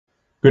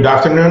Good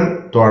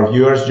afternoon to our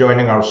viewers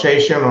joining our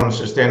session on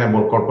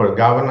sustainable corporate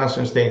governance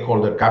and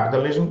stakeholder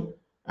capitalism,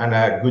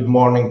 and good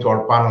morning to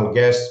our panel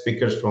guest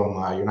speakers from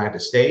United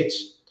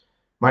States.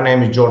 My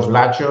name is George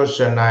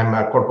Vlachos, and I'm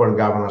a corporate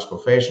governance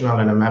professional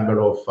and a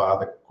member of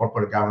the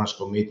Corporate Governance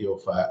Committee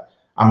of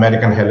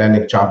American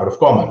Hellenic Chamber of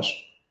Commerce.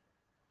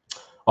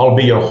 I'll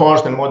be your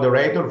host and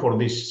moderator for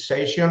this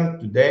session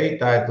today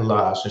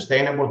titled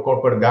Sustainable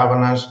Corporate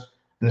Governance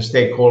and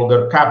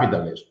Stakeholder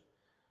Capitalism.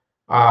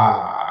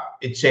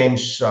 It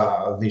aims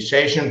this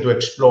session to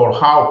explore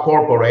how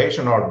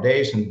corporations or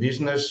days in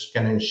business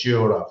can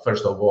ensure,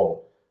 first of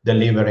all,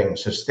 delivering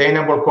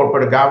sustainable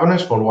corporate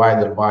governance for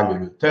wider value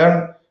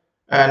return,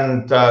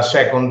 and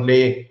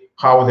secondly,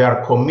 how they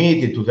are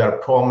committed to their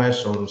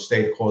promise on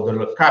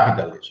stakeholder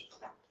capitalism.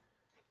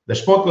 The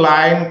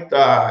spotlight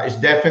is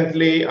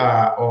definitely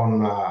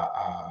on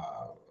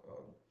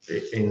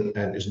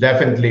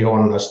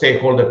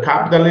stakeholder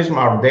capitalism.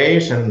 Our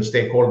days and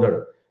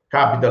stakeholder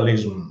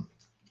capitalism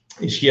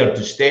is here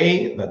to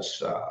stay.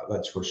 That's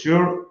for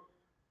sure.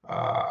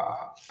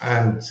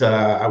 And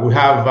we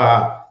have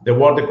the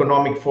World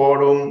Economic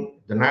Forum,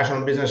 the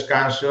National Business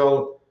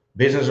Council,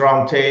 Business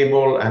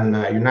Roundtable, and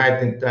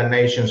United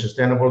Nations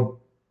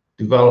Sustainable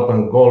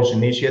Development Goals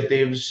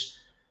initiatives,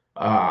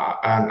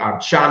 and are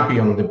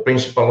championing the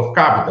principle of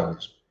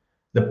capitalism.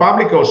 The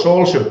public is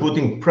also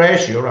putting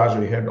pressure, as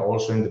we heard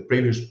also in the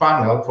previous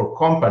panel, for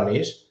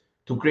companies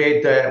to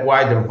create a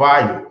wider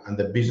value, and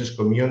the business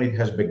community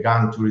has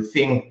begun to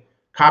rethink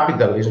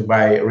capitalism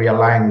by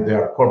realigning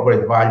their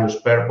corporate values,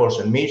 purpose,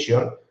 and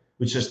mission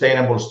with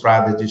sustainable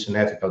strategies and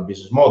ethical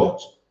business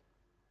models.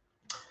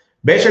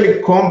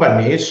 Basically,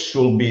 companies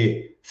should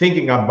be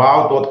thinking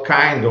about what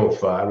kind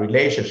of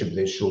relationship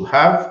they should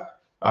have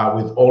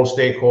with all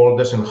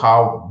stakeholders, and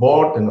how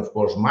board and, of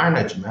course,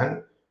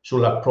 management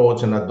should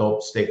approach and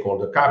adopt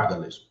stakeholder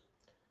capitalism.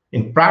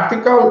 In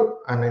practical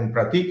and in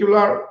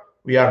particular,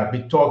 we are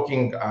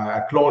talking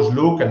a close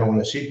look, and want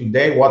to see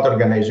today what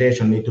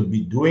organizations need to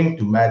be doing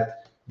to meet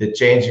the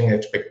changing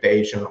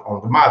expectation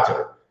on the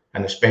matter,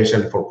 and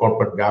especially for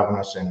corporate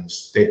governance and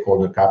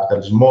stakeholder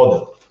capitalism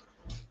model.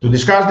 To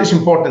discuss this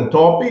important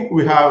topic,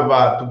 we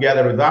have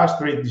together with us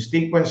three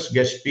distinguished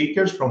guest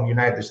speakers from the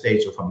United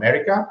States of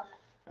America,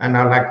 and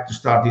I'd like to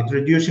start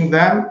introducing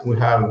them. We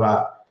have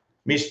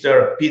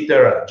Mr.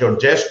 Peter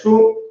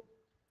Georgescu,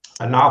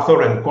 an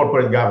author and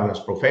corporate governance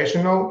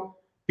professional.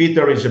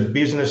 Peter is a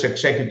business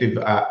executive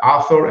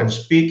author and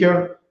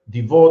speaker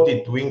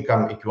devoted to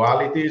income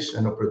equalities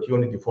and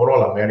opportunity for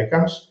all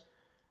Americans.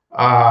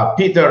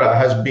 Peter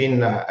has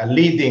been a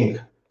leading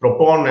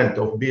proponent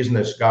of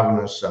business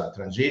governance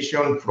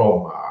transition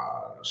from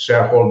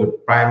shareholder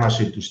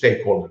primacy to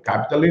stakeholder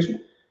capitalism.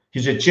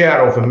 He's a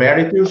chair of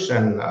Emeritus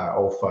and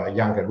of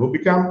Younger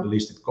Rubicam,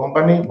 listed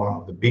company, one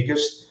of the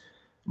biggest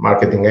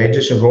marketing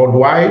agencies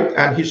worldwide,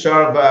 and he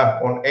served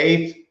on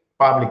 8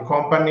 public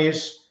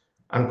companies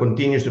and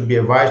continues to be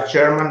a vice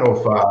chairman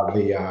of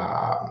the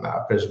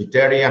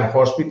Presbyterian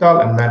Hospital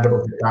and member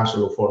of the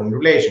Council of Foreign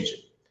Relations.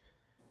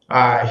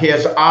 He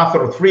has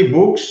authored 3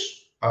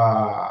 books.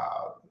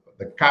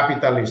 The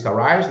Capitalist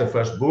Arise, the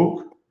first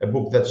book, a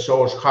book that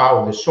shows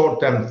how the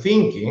short-term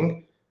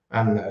thinking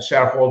and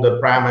shareholder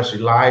primacy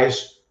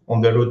lies on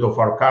the root of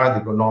our current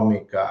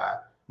economic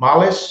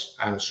malice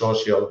and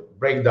social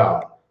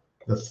breakdown.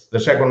 The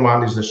second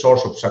one is The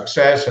Source of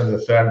Success, and the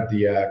third,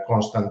 The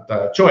Constant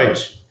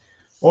Choice.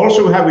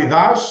 Also, we have with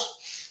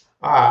us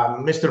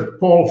Mr.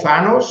 Paul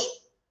Thanos,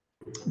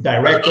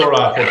 Director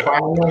for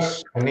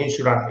Finance and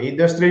Insurance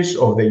Industries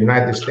of the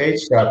United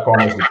States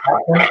Commerce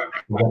Department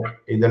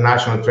in the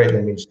National Trade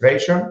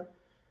Administration.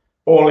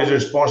 Paul is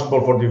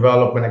responsible for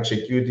developing and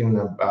executing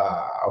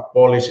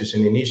policies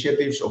and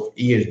initiatives of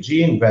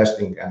ESG,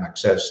 investing and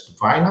access to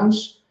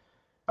finance.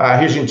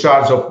 He's in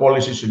charge of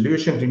policy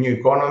solutions to new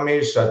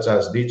economies such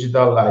as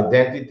digital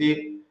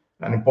identity,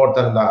 an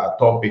important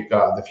topic,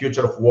 the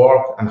future of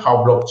work, and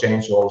how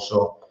blockchain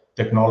also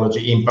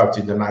technology impacts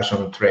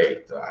international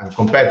trade and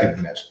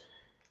competitiveness.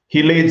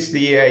 He leads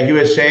the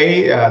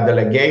USA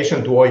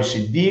delegation to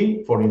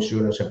OECD for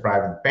insurance and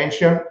private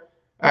pension,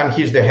 and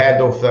he's the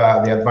head of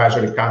the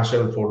advisory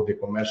council for the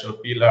commercial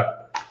pillar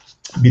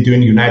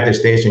between United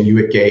States and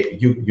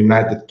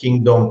United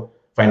Kingdom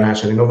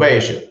financial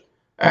innovation.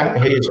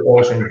 And he is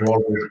also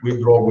involved with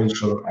Woodrow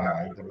Wilson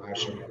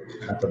International,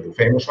 the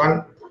famous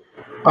one.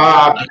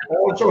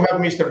 Also have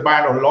Mr.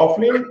 Byron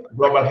Loflin,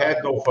 Global Head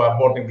of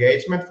Board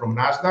Engagement from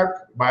Nasdaq.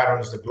 Byron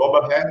is the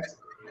Global Head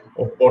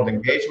of Board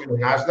Engagement in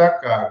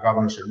Nasdaq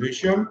Governance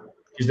Solution.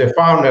 He's the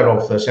founder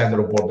of the Center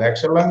of Board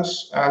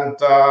Excellence, and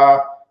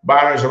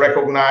Byron is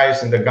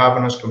recognized in the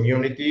governance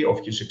community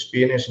of his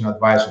experience in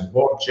advising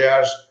board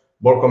chairs,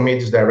 board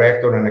committees,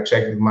 director, and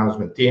executive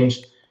management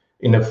teams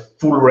in a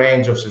full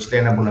range of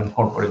sustainable and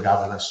corporate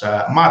governance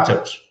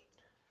matters.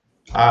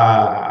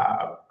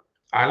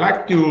 I'd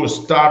like to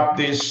start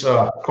this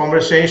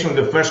conversation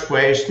with the first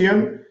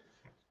question.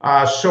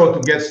 So to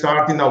get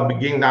started, I'll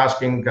begin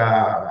asking,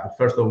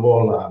 first of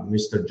all,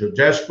 Mr.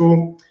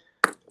 Georgescu.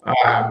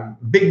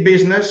 Big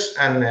business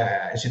and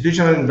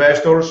institutional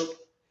investors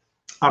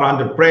are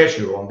under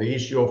pressure on the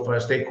issue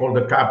of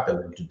stakeholder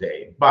capitalism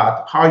today.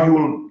 But how you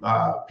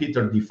will,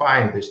 Peter,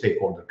 define the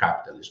stakeholder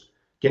capitalism?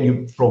 Can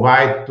you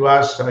provide to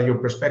us your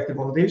perspective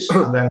on this?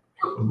 And then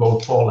we'll go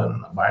Paul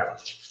and Byron.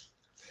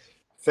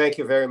 Thank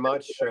you very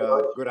much.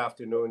 Good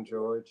afternoon,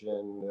 George,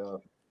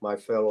 and my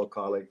fellow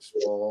colleagues,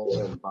 Paul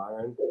and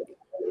Byron.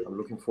 I'm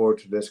looking forward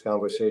to this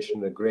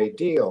conversation a great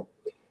deal.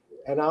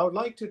 And I would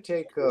like to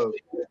take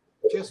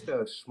just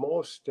a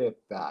small step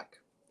back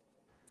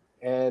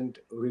and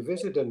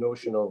revisit the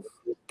notion of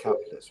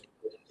capitalism,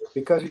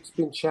 because it's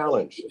been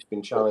challenged. It's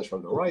been challenged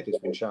from the right, it's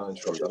been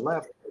challenged from the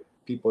left.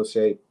 People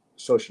say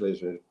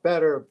socialism is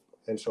better,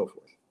 and so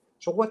forth.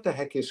 So what the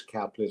heck is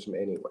capitalism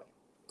anyway?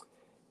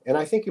 And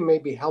I think it may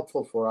be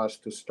helpful for us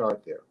to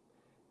start there.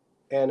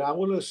 And I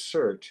will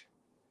assert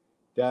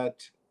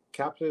that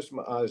capitalism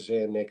as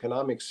an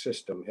economic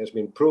system has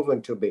been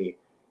proven to be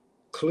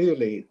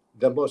clearly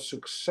the most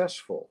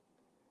successful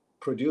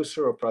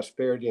producer of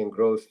prosperity and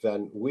growth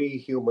than we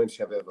humans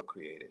have ever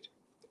created.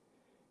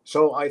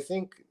 So I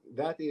think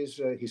that is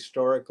a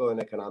historical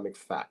and economic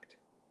fact.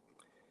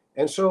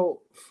 And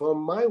so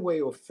from my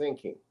way of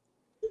thinking,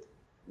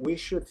 we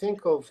should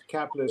think of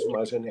capitalism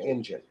as an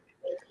engine,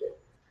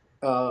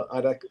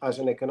 as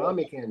an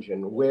economic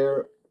engine,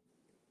 where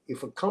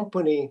if a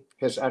company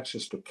has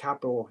access to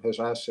capital, has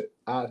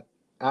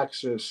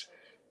access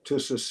to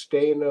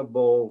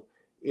sustainable,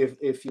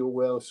 if you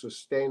will,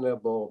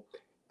 sustainable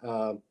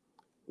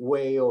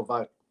way of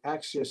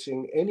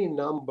accessing any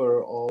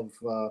number of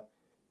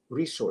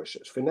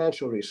resources,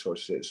 financial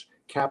resources,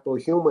 capital,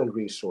 human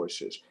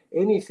resources,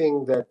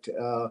 anything that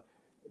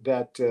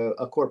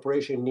a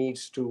corporation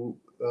needs to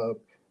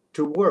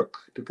work,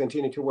 to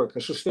continue to work,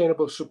 a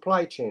sustainable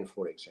supply chain,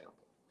 for example.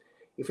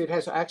 If it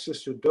has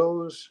access to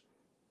those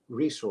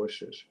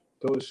resources,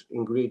 those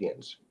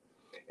ingredients,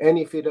 and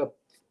if it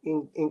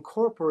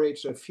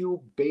incorporates a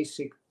few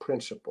basic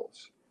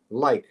principles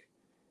like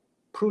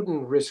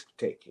prudent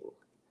risk-taking,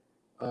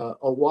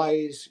 a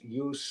wise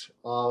use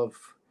of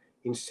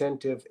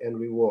incentive and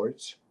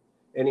rewards,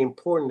 and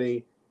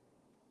importantly,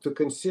 to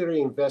consider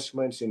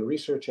investments in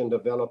research and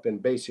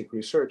development, basic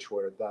research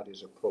where that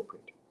is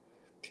appropriate.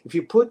 If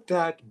you put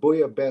that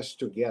bouillabaisse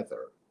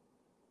together,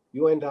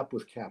 you end up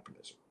with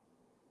capitalism.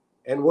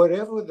 And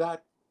wherever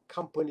that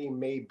company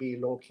may be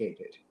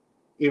located,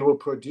 it will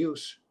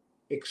produce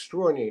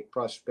extraordinary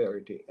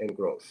prosperity and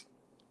growth.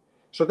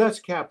 So that's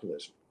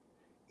capitalism.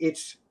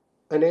 It's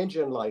an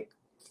engine-like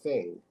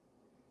thing.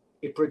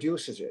 It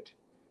produces it.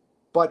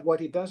 But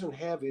what it doesn't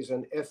have is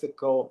an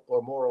ethical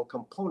or moral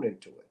component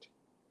to it.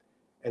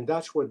 And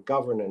that's where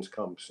governance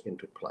comes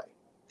into play.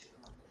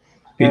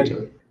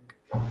 Peter.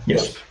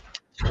 Yes.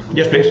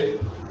 Yes, please.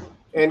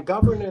 And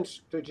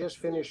governance, to just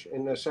finish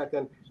in a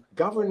second,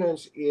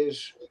 governance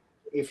is,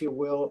 if you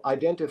will,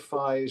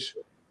 identifies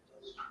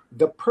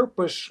the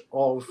purpose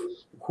of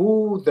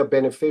who the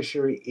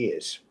beneficiary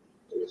is,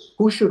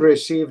 who should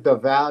receive the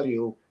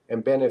value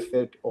and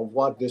benefit of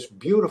what this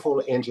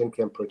beautiful engine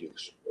can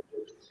produce.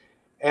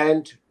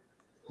 And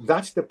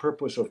that's the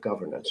purpose of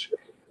governance.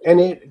 And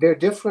there are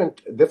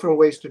different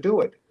ways to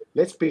do it.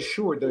 Let's be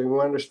sure that we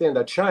understand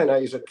that China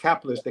is a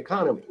capitalist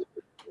economy,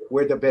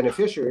 where the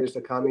beneficiary is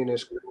the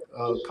Communist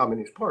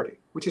Party,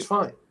 which is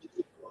fine.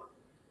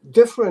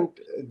 Different,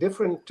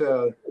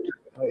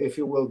 if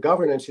you will,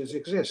 governances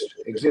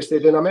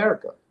existed in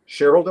America.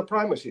 Shareholder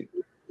primacy.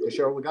 The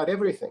shareholder got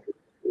everything.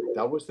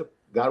 That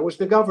was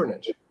the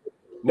governance.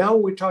 Now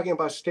we're talking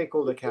about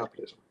stakeholder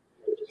capitalism,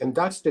 and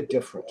that's the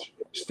difference.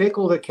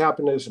 Stakeholder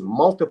capitalism,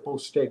 multiple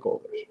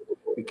stakeholders.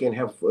 You can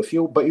have a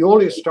few, but you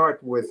only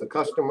start with the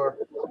customer,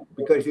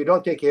 because if you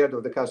don't take care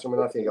of the customer,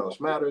 nothing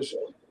else matters.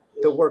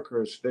 The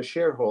workers, the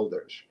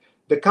shareholders.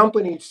 The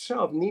company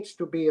itself needs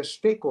to be a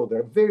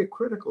stakeholder, a very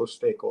critical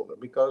stakeholder,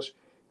 because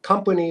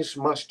companies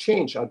must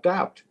change,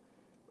 adapt,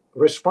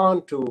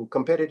 respond to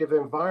competitive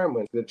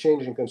environments, the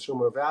changing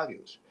consumer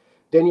values.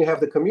 Then you have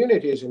the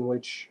communities in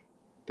which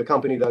the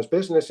company does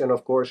business, and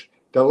of course,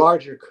 the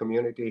larger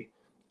community,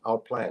 our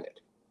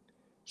planet.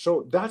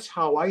 So that's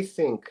how I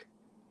think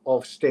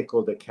of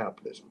stakeholder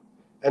capitalism.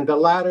 And the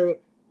latter,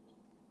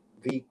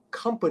 the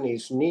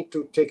companies need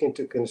to take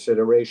into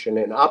consideration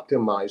and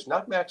optimize,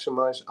 not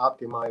maximize,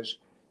 optimize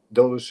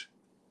those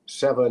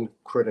 7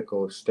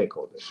 critical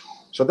stakeholders.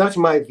 So that's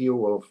my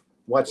view of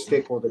what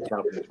stakeholder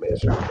capitalism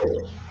is.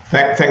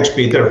 Thanks,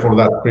 Peter, for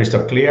that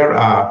crystal clear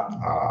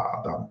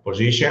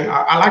position.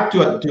 I'd like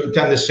to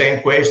attend the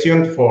same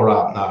question for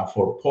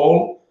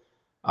Paul.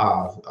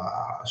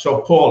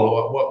 So,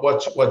 Paul,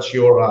 what's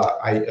your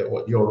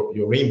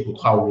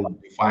input? How will you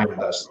define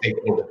the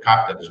stakeholder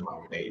capitalism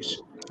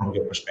nowadays, from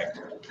your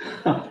perspective?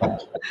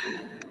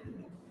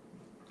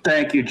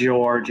 Thank you,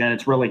 George, and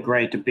it's really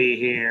great to be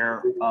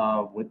here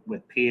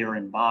with Peter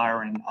and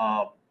Byron.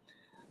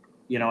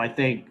 I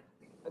think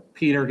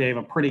Peter gave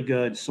a pretty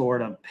good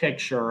sort of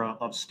picture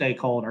of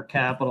stakeholder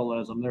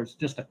capitalism. There's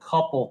just a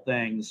couple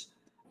things,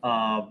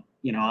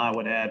 I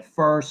would add.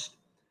 First,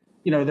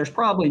 there's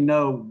probably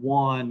no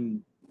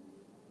one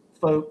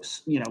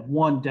folks,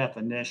 one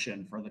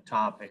definition for the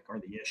topic or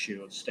the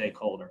issue of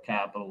stakeholder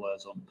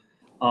capitalism.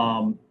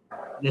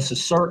 This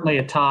is certainly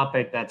a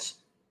topic that's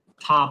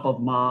top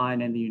of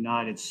mind in the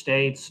United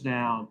States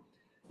now.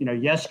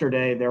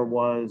 Yesterday there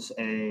was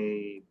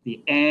the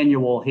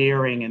annual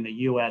hearing in the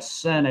U.S.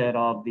 Senate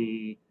of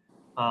the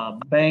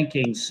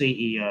banking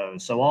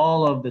CEOs. So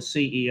all of the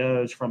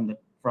CEOs from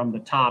the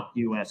top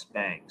U.S.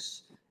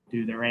 banks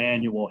do their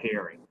annual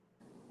hearing.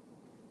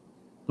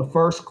 The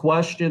first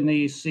question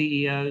these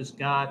CEOs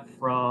got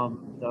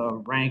from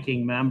the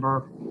ranking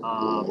member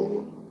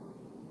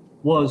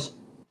was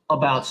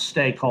about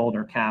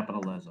stakeholder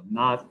capitalism,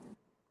 not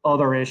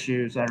other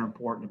issues that are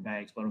important to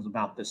banks, but it was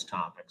about this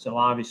topic. So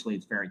obviously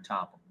it's very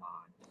top of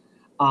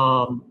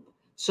mind.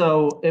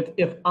 So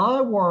if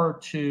I were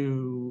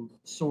to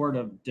sort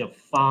of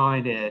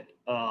define it,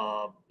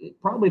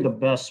 probably the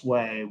best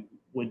way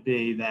would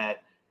be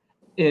that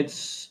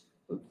it's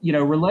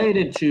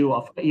related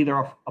to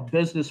either a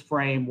business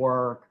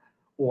framework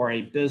or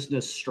a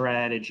business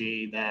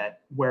strategy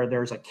where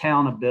there's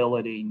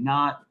accountability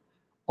not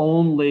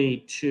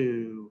only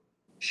to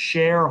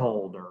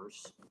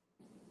shareholders,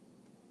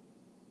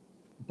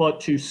 but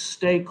to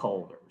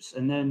stakeholders.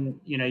 And then,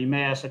 you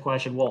may ask the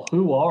question, well,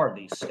 who are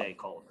these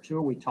stakeholders? Who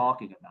are we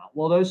talking about?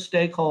 Well, those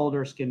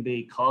stakeholders can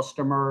be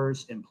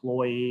customers,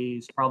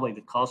 employees. Probably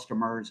the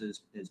customers,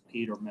 as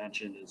Peter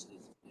mentioned, is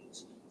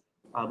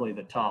probably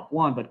the top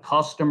one, but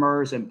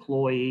customers,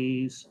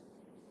 employees,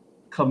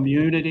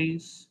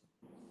 communities,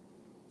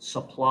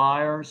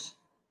 suppliers,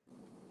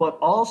 but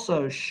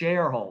also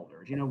shareholders.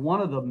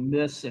 One of the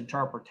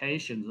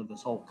misinterpretations of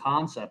this whole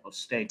concept of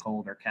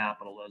stakeholder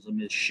capitalism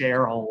is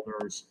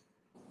shareholders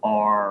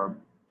are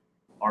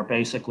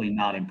basically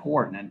not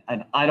important.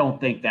 And I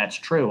don't think that's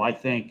true. I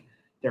think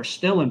they're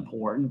still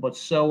important, but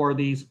so are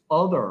these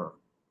other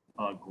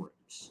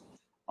groups,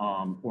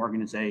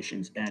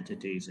 organizations,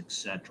 entities,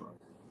 etc.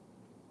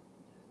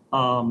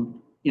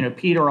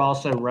 Peter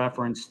also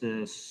referenced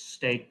this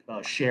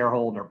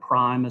shareholder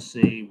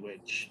primacy,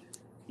 which,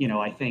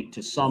 I think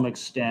to some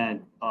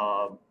extent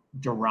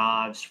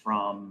derives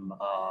from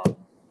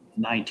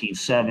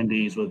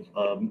 1970s with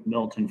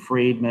Milton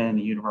Friedman,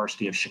 the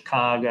University of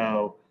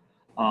Chicago.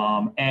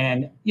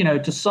 And,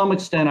 to some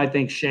extent, I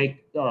think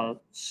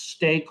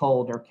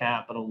stakeholder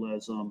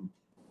capitalism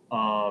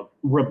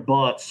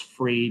rebuts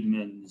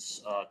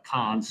Friedman's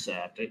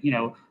concept.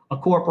 A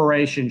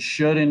corporation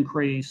should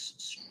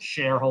increase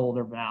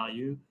shareholder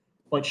value,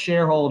 but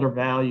shareholder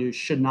value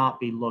should not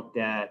be looked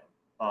at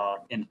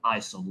in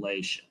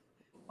isolation.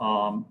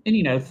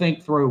 And,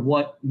 think through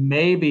what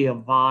may be a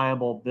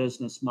viable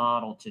business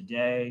model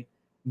today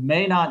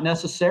may not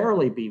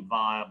necessarily be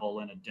viable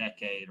in a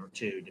decade or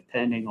two,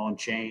 depending on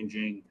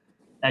changing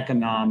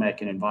economic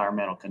and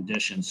environmental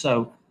conditions.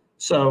 So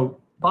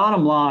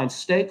bottom line,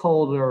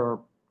 stakeholder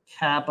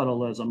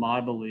capitalism, I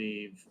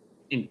believe,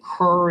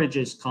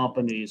 encourages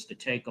companies to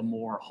take a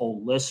more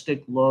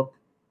holistic look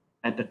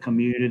at the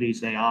communities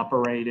they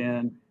operate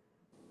in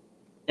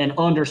and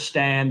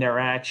understand their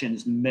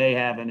actions may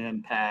have an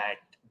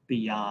impact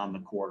beyond the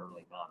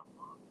quarterly bottom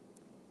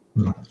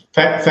line.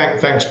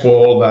 Thanks,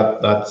 Paul.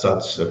 That's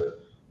also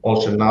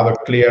another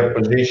clear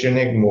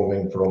positioning,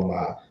 moving from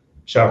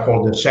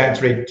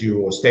shareholder-centric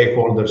to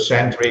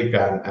stakeholder-centric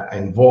and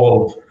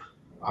involve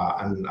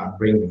and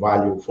bring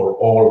value for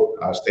all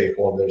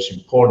stakeholders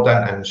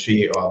important, and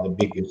see the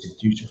big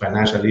institutions,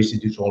 financial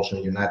institutions also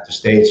in the United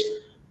States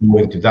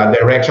moving to that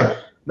direction.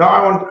 Now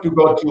I want to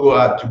go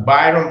to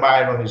Byron.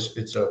 Byron is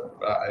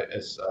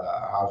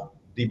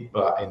deep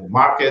in the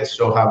market,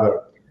 so have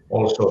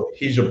also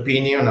his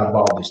opinion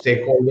about the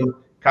stakeholder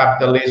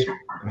capitalism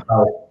and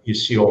how you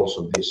see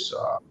also this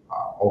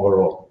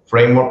overall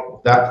framework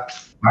of that.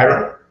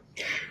 Byron?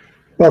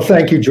 Well,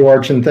 thank you,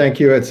 George, and thank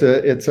you.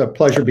 It's a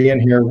pleasure being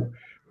here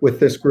with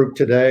this group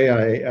today.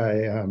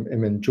 I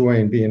am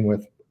enjoying being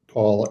with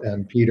Paul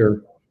and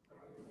Peter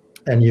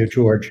and you,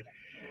 George.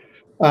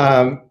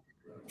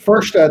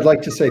 First, I'd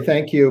like to say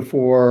thank you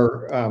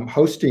for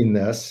hosting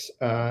this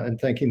and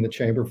thanking the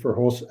Chamber for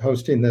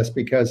hosting this,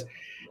 because,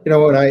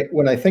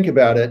 when I think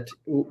about it,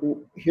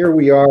 here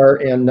we are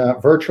in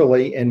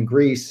virtually in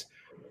Greece,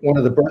 one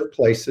of the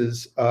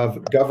birthplaces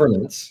of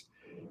governance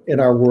in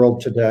our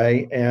world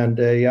today, and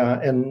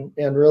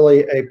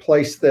really a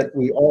place that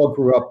we all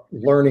grew up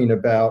learning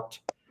about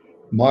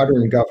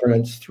modern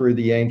governance through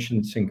the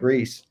ancients in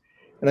Greece.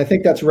 And I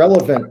think that's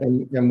relevant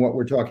in what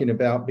we're talking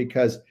about,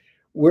 because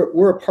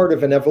we're a part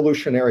of an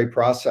evolutionary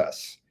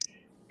process.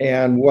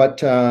 And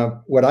what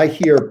I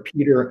hear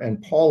Peter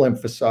and Paul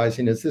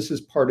emphasizing is this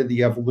is part of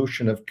the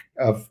evolution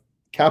of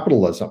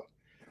capitalism.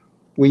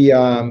 We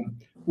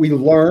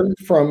learn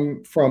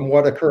from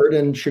what occurred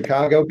in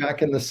Chicago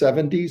back in the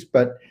 70s,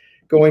 but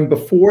going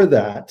before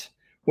that,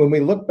 when we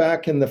look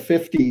back in the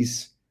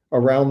 50s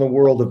around the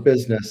world of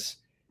business,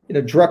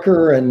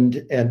 Drucker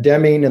and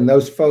Deming and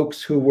those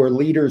folks who were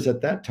leaders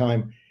at that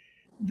time,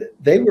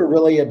 they were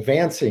really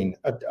advancing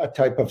a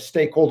type of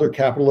stakeholder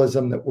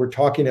capitalism that we're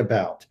talking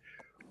about,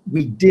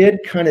 We did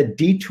kind of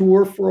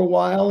detour for a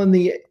while in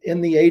the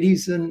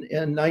 80s and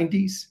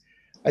 90s.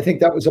 I think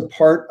that was a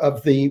part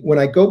of when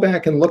I go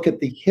back and look at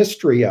the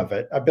history of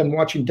it, I've been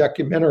watching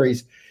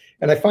documentaries,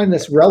 and I find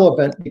this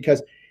relevant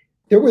because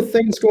there were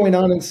things going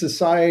on in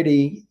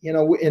society, you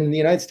know, in the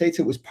United States,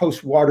 it was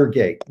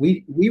post-Watergate.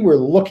 We were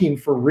looking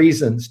for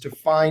reasons to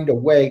find a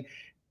way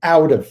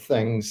out of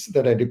things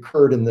that had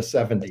occurred in the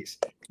 70s,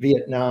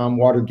 Vietnam,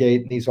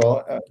 Watergate,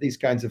 these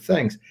kinds of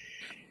things.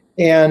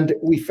 And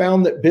we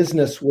found that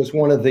business was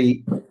one of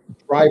the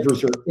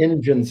drivers or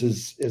engines,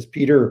 as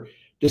Peter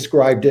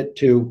described it,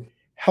 to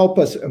help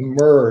us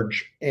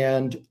emerge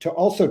and to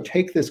also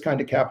take this kind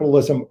of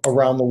capitalism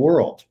around the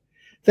world.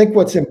 I think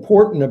what's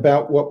important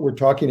about what we're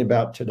talking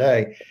about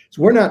today is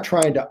we're not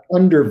trying to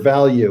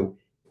undervalue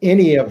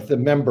any of the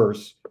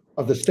members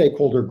of the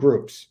stakeholder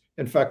groups.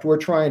 In fact, we're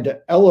trying to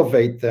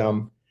elevate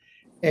them.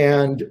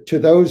 And to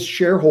those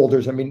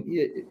shareholders, I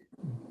mean,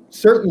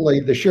 certainly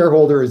the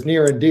shareholder is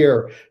near and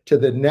dear to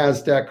the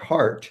Nasdaq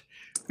heart,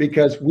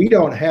 because we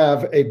don't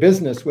have a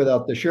business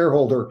without the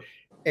shareholder.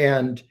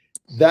 And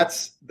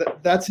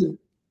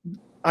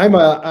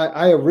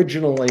I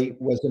originally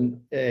was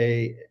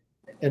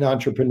an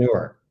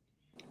entrepreneur.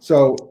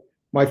 So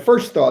my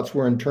first thoughts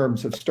were in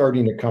terms of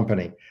starting a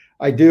company.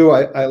 I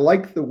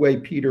like the way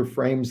Peter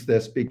frames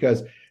this,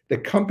 because the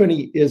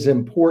company is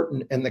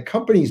important and the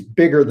company's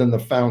bigger than the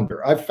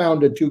founder. I've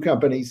founded 2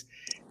 companies,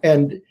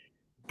 and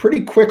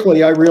pretty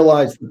quickly I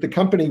realized that the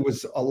company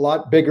was a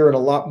lot bigger and a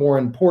lot more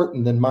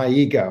important than my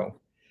ego,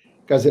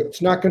 because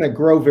it's not going to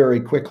grow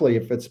very quickly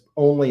if it's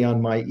only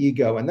on my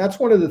ego. And that's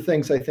one of the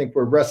things I think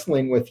we're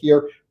wrestling with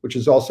here, which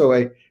is also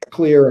a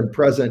clear and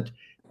present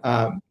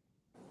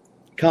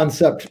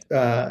concept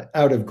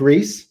out of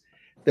Greece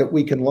that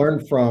we can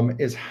learn from,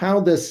 is how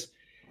this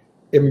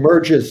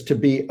emerges to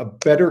be a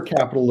better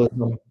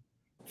capitalism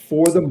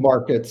for the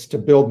markets, to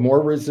build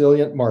more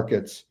resilient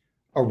markets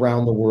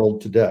around the world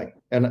today.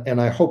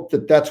 And I hope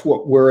that that's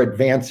what we're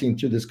advancing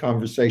through this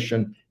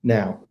conversation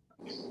now.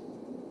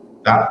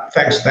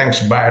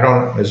 Thanks,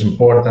 Byron. It's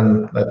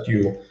important that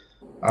you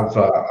have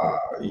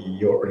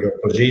your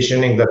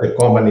positioning that the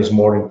company is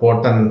more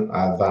important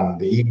than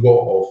the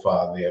ego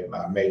of the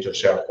major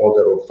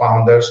shareholder or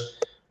founders.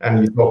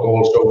 And you talk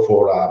also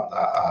for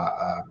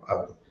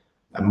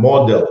a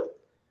model,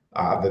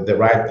 the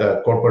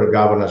right corporate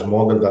governance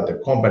model that the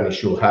company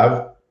should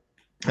have.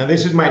 And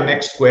this is my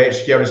next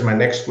question. Here is my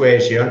next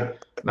question.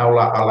 Now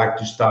I'd like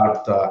to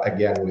start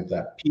again with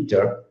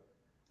Peter.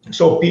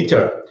 So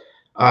Peter,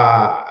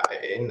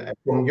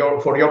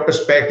 for your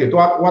perspective,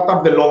 what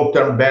are the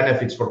long-term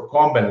benefits for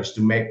companies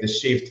to make the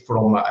shift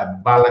from a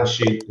balance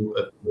sheet to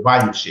a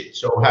value sheet?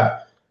 So we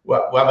have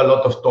a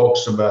lot of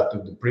talks about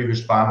the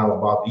previous panel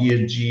about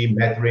ESG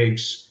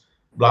metrics,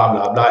 blah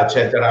blah blah,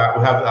 etc.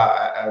 We have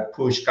a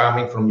push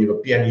coming from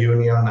European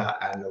Union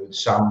and with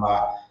some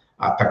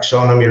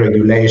taxonomy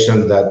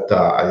regulation that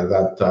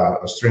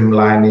are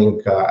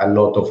streamlining a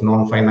lot of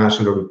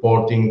non-financial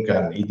reporting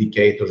and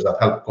indicators that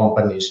help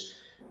companies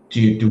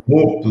to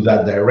move to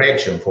that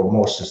direction for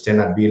more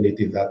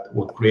sustainability that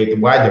will create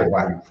wider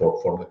value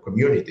for the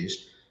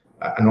communities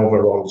and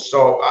overall.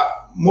 So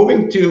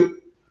moving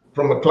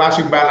from a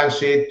classic balance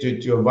sheet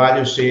to a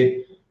value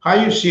sheet, how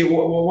you see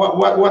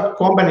what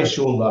companies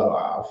should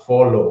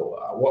follow?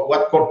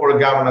 What corporate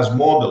governance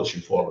model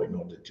should follow in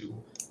order to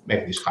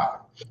make this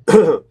happen?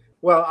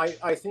 Well,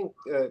 I think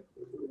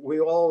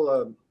we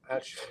all,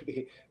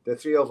 actually, the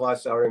 3 of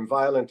us are in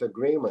violent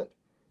agreement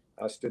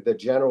as to the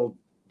general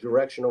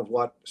direction of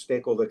what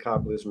stakeholder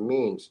capitalism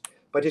means.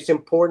 But it's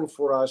important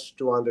for us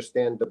to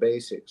understand the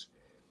basics.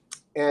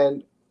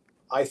 And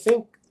I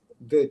think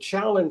the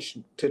challenge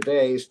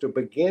today is to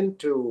begin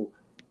to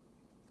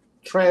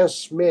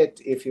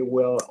transmit, if you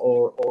will,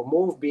 or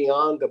move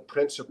beyond the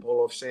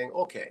principle of saying,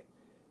 okay,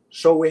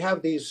 so we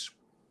have these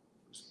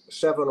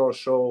 7 or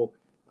so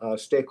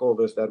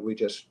stakeholders that we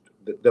just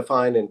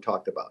defined and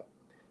talked about.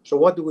 So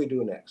what do we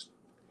do next?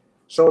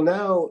 So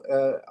now,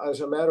 as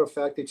a matter of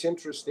fact, it's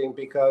interesting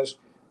because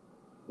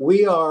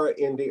we are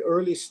in the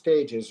early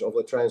stages of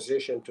a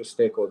transition to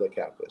stakeholder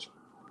capitalism.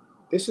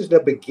 This is the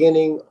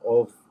beginning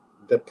of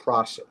the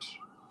process.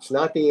 It's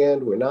not the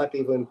end. We're not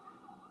even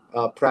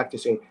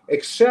practicing,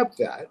 except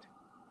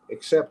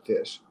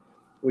this,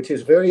 which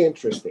is very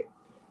interesting.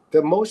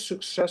 The most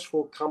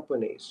successful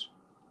companies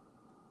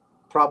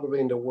probably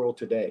in the world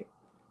today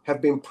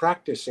have been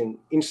practicing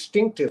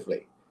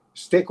instinctively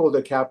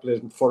stakeholder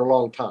capitalism for a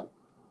long time.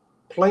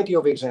 Plenty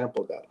of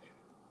examples of that.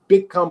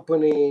 Big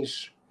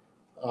companies,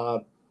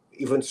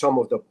 even some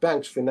of the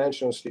banks,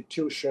 financial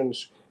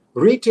institutions,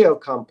 retail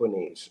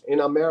companies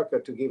in America,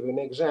 to give you an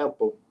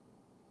example,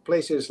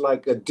 places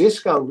like a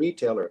discount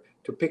retailer,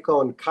 to pick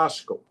on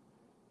Costco,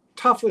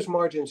 toughest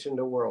margins in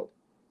the world.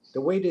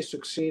 The way they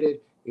succeeded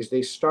is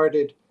they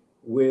started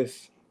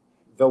with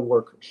the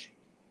workers.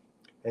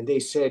 And they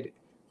said,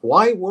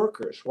 why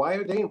workers? Why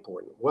are they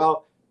important?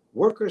 Well,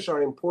 workers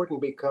are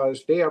important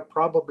because they are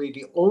probably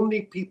the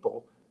only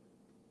people,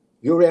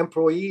 your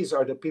employees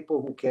are the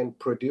people who can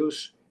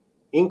produce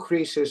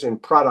increases in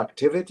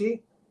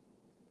productivity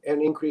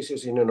and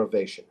increases in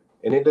innovation.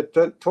 And in the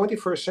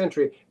 21st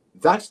century,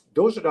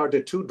 those are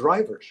the two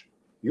drivers.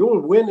 You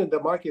will win in the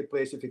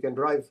marketplace if you can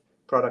drive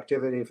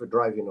productivity, if you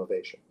drive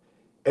innovation.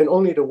 And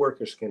only the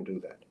workers can do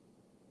that.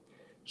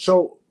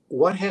 So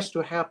what has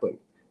to happen?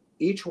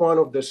 Each one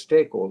of the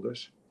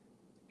stakeholders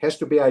has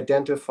to be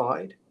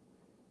identified.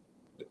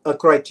 A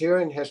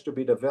criterion has to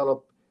be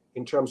developed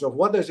in terms of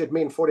what does it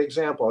mean. For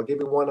example, I'll give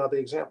you one other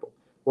example.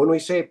 When we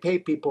say pay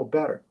people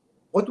better,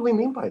 what do we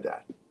mean by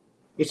that?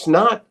 It's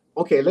not,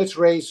 okay, let's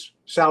raise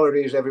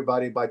salaries,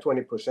 everybody, by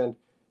 20%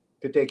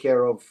 to take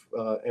care of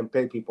and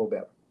pay people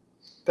better.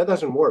 That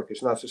doesn't work.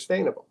 It's not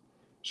sustainable.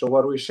 So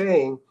what we're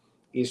saying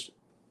is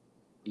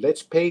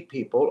let's pay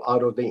people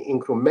out of the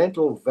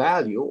incremental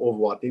value of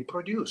what they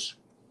produce.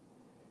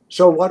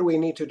 So what we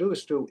need to do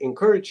is to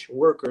encourage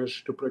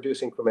workers to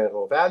produce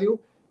incremental value.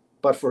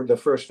 But for the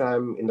first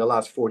time in the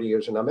last 40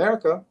 years in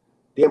America,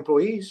 the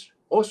employees,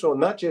 also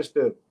not just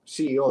the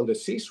CEO and the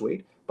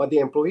C-suite, but the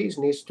employees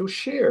needs to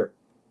share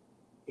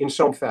in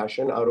some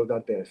fashion out of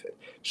that benefit.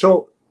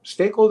 So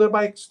stakeholder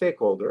by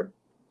stakeholder,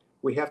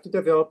 we have to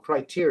develop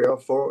criteria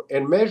for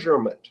and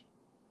measurement.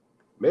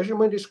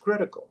 Measurement is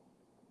critical.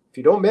 If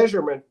you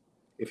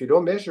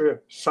don't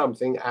measure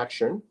something,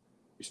 action,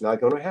 it's not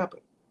going to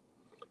happen.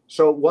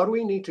 So what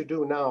we need to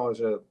do now as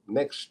a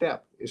next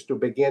step is to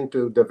begin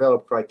to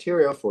develop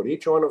criteria for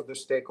each one of the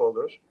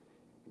stakeholders.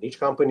 Each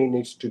company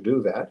needs to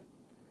do that,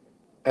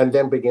 and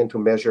then begin to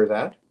measure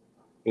that,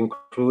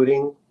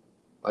 including,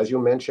 as you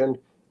mentioned,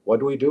 what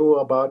do we do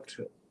about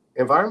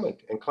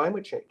environment and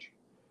climate change?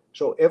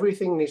 So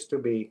everything needs to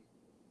be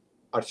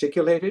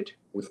articulated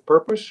with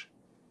purpose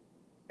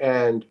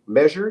and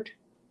measured,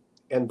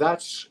 and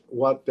that's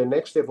what the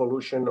next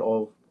evolution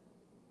of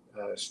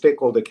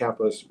stakeholder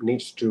capitalism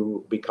needs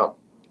to become.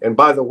 And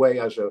by the way,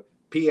 as a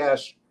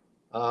PS,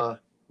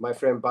 my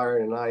friend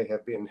Byron and I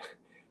have been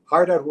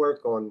hard at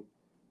work on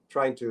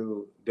trying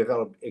to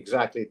develop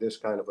exactly this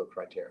kind of a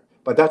criteria.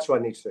 But that's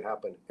what needs to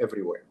happen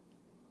everywhere.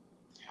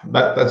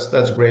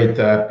 That's great,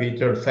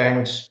 Peter.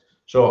 Thanks.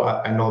 So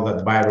I know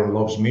that Byron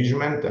loves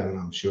measurement, and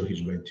I'm sure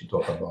he's going to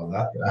talk about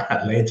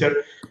that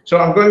later. So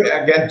I'm going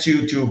again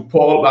to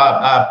Paul.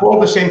 Paul,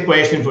 the same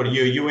question for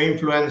you. You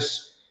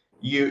influence.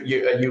 You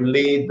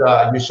lead,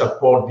 you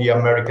support the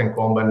American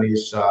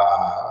companies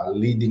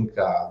leading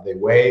the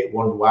way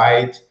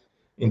worldwide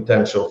in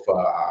terms of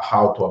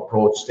how to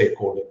approach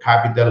stakeholder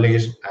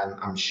capitalism, and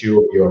I'm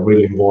sure you're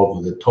really involved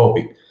with the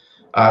topic.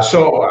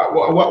 So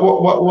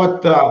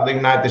what the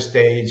United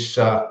States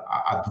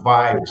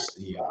advise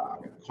the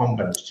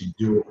companies to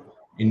do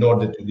in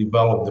order to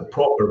develop the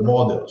proper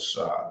models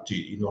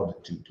in order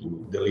to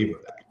deliver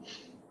that?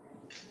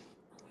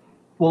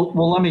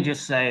 Well, let me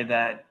just say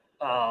that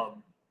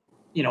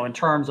in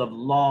terms of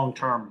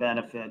long-term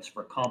benefits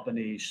for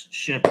companies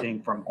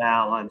shifting from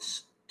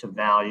balance to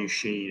value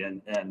sheet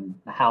and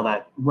how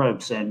that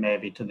ropes in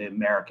maybe to the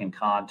American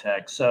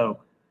context. So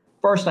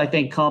first, I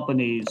think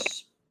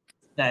companies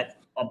that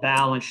a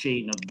balance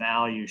sheet and a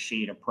value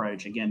sheet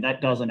approach, again,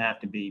 that doesn't have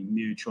to be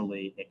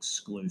mutually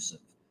exclusive.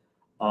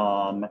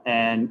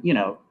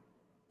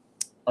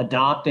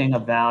 Adopting a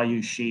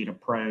value sheet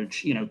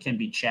approach, can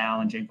be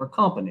challenging for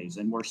companies.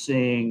 And we're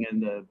seeing in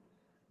the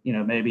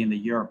maybe in the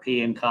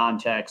European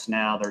context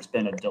now, there's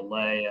been a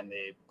delay in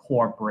the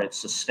corporate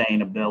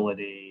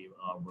sustainability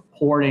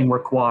reporting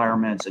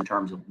requirements in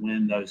terms of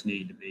when those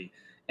need to be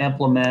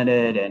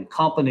implemented, and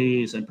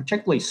companies, and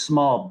particularly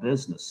small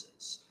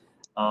businesses,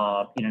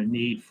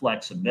 need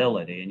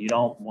flexibility. And you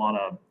don't want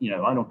to,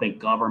 I don't think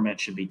government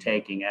should be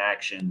taking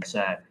actions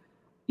that,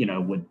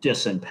 would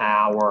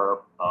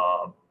disempower,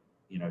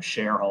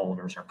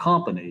 shareholders or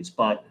companies.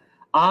 But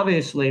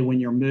obviously, when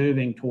you're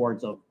moving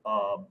towards a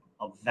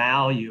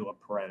value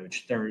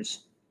approach,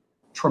 there's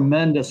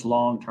tremendous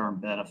long-term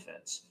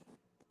benefits,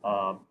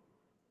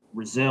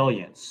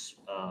 resilience,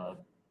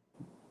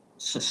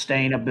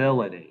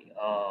 sustainability,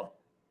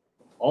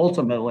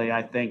 ultimately,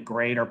 I think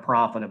greater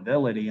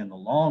profitability in the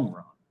long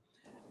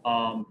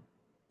run.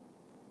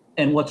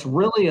 And what's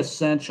really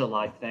essential,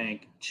 I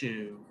think,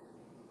 to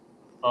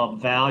a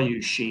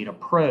value sheet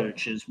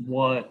approach is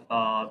what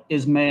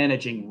is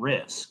managing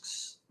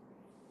risks.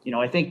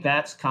 I think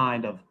that's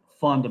kind of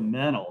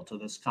fundamental to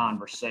this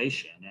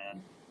conversation.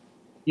 And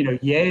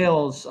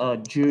Yale's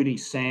Judy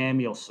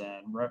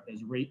Samuelson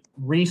has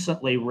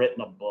recently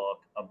written a book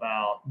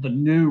about the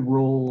new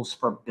rules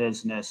for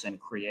business and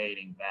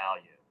creating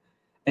value.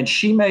 And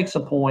she makes a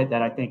point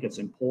that I think it's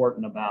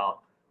important about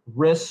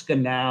risk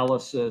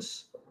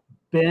analysis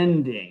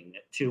bending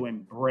to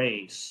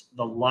embrace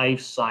the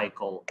life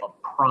cycle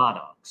of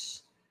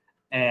products.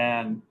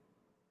 And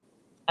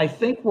I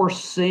think we're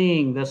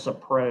seeing this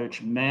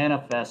approach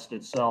manifest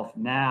itself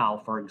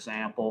now, for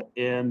example,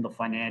 in the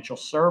financial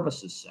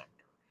services sector.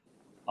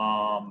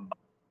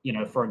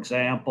 For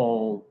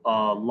example,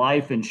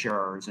 life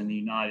insurers in the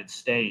United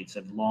States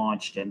have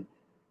launched an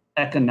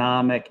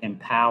economic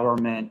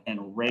empowerment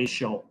and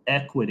racial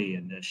equity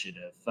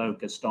initiative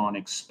focused on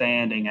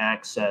expanding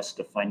access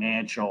to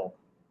financial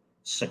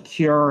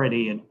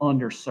security in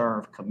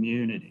underserved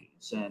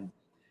communities. And,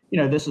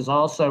 this is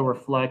also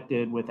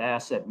reflected with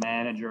asset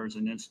managers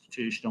and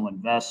institutional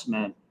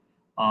investment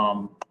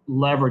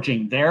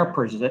leveraging their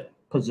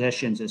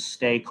positions as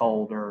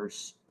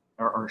stakeholders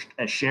or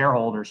as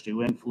shareholders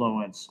to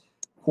influence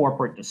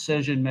corporate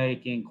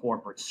decision-making,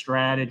 corporate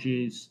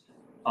strategies.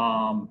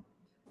 And,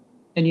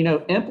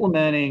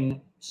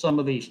 implementing some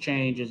of these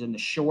changes in the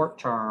short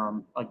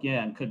term,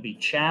 again, could be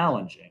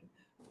challenging.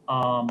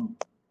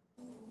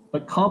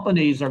 But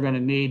companies are going to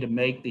need to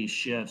make these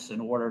shifts in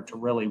order to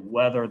really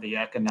weather the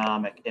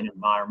economic and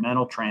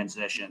environmental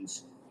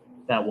transitions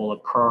that will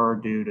occur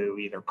due to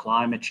either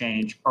climate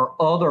change or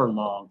other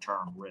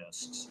long-term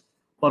risks.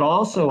 But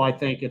also, I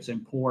think it's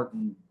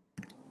important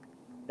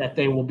that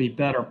they will be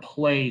better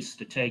placed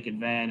to take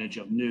advantage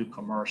of new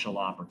commercial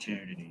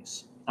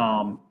opportunities.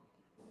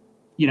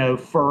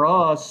 For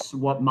us,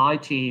 what my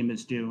team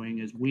is doing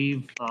is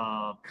we've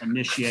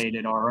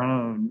initiated our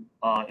own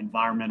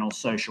environmental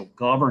social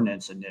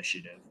governance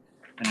initiative.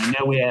 And I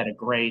know we had a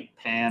great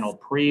panel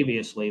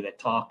previously that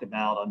talked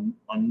about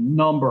a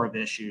number of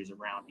issues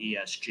around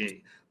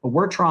ESG, but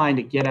we're trying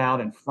to get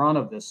out in front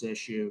of this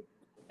issue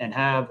and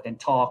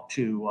talk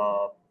to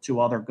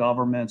other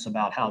governments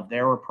about how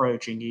they're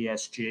approaching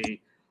ESG,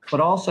 but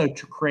also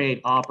to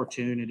create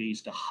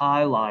opportunities to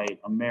highlight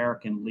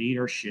American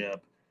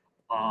leadership,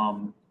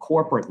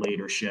 corporate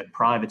leadership,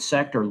 private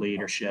sector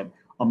leadership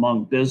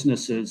among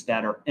businesses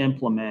that are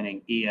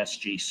implementing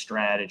ESG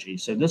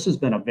strategies. So this has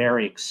been a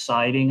very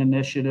exciting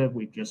initiative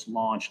we've just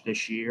launched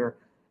this year,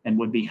 and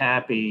would be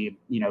happy,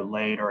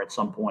 later at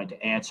some point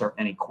to answer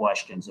any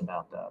questions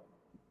about that.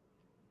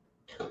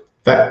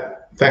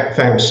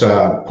 Thanks,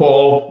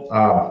 Paul.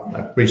 I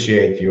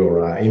appreciate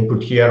your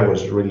input here. It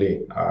was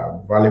really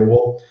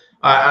valuable.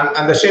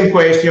 And the same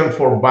question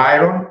for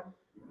Byron.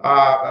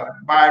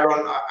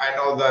 Byron, I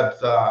know that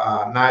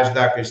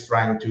Nasdaq is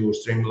trying to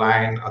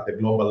streamline at the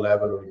global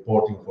level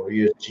reporting for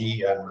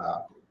ESG and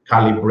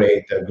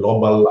calibrate a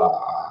global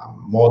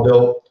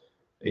model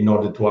in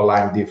order to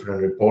align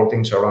different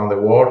reportings around the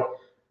world.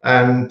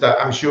 And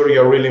I'm sure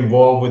you're really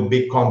involved with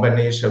big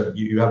companies.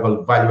 You have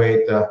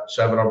evaluated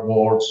several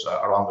boards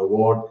around the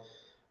world.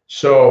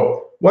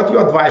 So what do you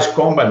advise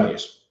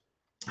companies?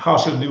 How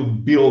should you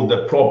build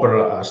a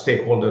proper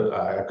stakeholder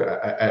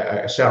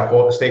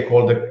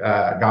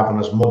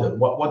governance model?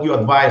 What do you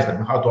advise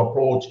them? How to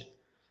approach it?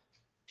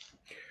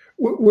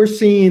 We're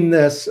seeing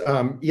this.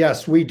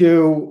 Yes, we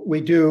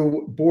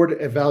do board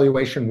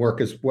evaluation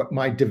work is what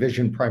my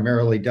division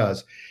primarily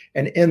does.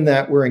 And in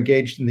that, we're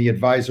engaged in the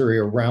advisory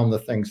around the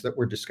things that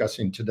we're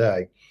discussing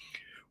today.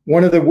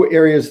 One of the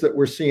areas that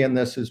we're seeing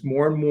this is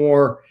more and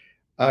more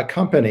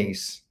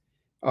companies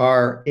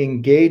are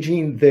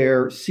engaging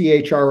their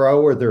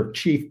CHRO or their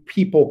chief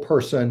people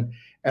person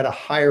at a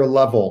higher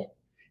level.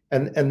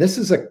 And this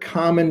is a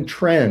common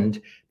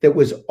trend that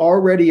was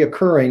already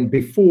occurring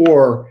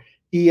before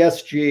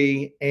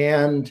ESG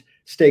and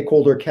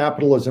stakeholder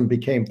capitalism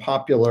became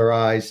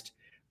popularized.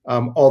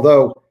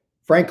 Although,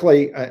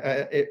 frankly,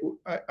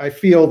 I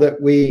feel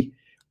that we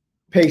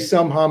pay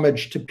some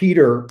homage to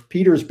Peter.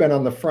 Peter's been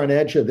on the front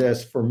edge of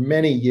this for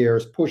many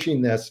years,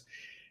 pushing this.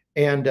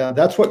 And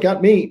that's what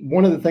got me,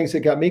 one of the things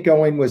that got me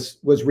going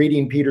was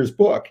reading Peter's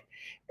book.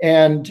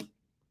 And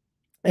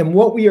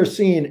what we are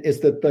seeing is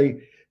that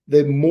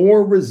the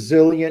more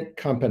resilient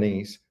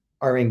companies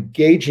are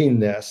engaging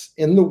this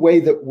in the way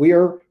that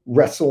we're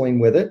wrestling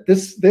with it.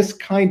 This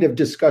kind of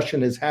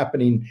discussion is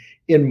happening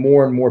in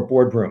more and more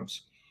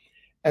boardrooms.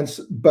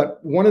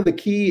 But one of the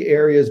key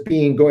areas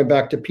being, going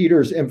back to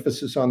Peter's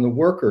emphasis on the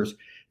workers,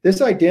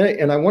 this identity,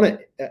 and I want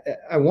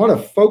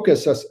to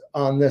focus us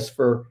on this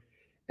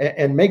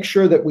and make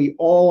sure that we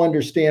all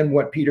understand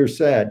what Peter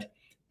said,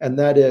 and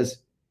that is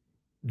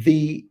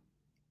the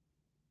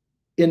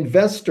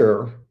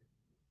investor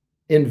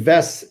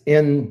invests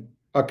in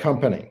a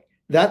company.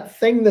 That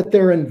thing that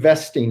they're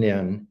investing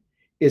in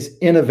is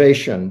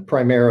innovation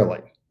primarily,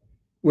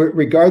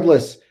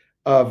 regardless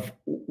of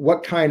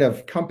what kind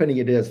of company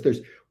it is.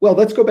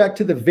 Let's go back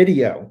to the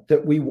video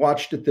that we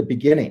watched at the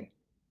beginning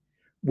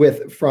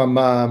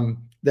from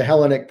the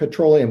Hellenic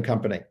Petroleum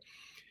Company.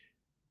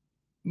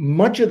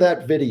 Much of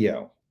that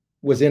video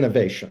was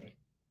innovation.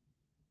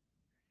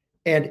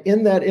 And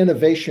in that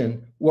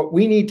innovation, what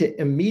we need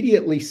to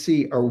immediately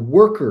see are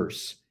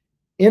workers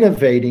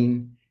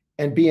innovating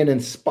and being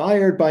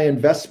inspired by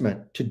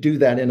investment to do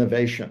that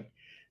innovation.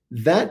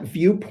 That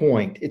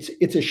viewpoint,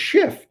 it's a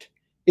shift.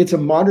 It's a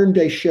modern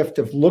day shift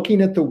of looking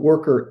at the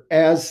worker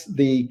as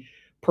the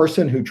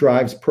person who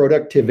drives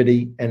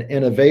productivity and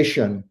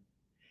innovation.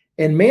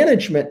 And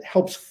management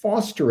helps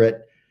foster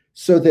it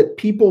so that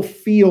people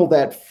feel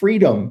that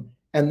freedom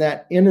and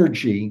that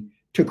energy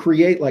to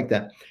create like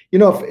that.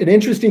 An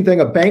interesting thing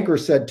a banker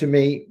said to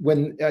me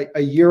when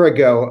a year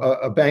ago,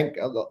 a bank,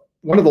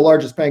 one of the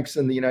largest banks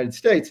in the United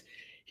States,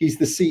 he's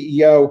the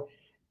CEO,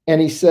 and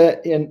he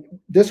said, and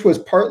this was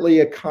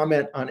partly a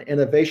comment on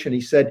innovation. He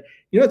said,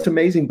 it's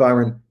amazing,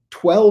 Byron,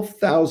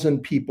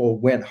 12,000 people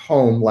went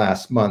home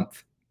last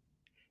month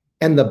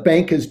and the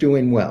bank is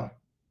doing well.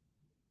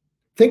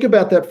 Think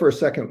about that for a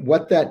second,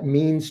 what that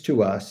means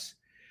to us.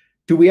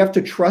 Do we have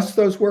to trust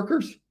those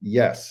workers?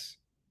 Yes.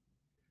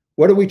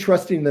 What are we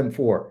trusting them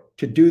for?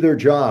 To do their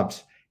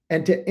jobs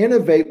and to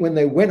innovate when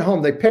they went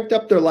home. They picked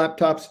up their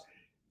laptops,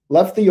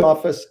 left the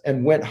office,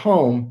 and went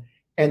home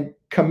and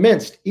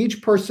commenced.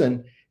 Each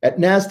person at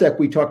Nasdaq,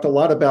 we talked a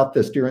lot about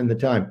this during the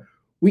time.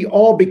 We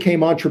all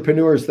became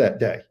entrepreneurs that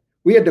day.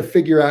 We had to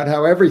figure out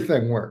how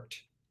everything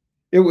worked.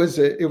 It was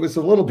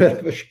a little bit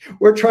of a,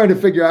 we're trying to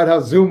figure out how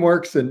Zoom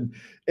works and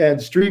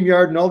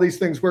StreamYard and all these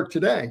things work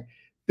today.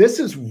 This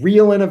is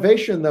real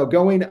innovation, though,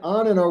 going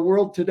on in our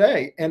world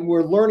today. And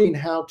we're learning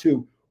how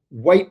to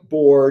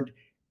whiteboard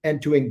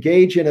and to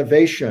engage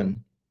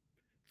innovation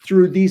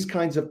through these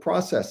kinds of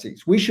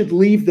processes. We should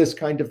leave this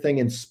kind of thing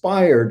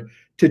inspired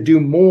to do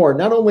more,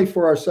 not only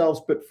for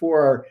ourselves, but for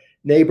our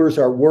neighbors,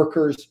 our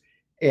workers,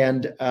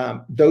 and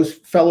those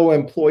fellow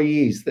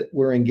employees that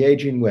we're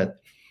engaging with.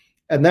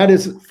 And that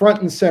is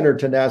front and center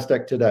to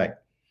Nasdaq today.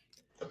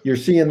 You're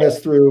seeing this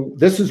through,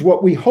 this is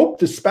what we hope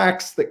the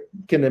SPACs that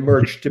can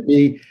emerge to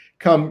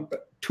become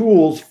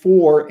tools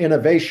for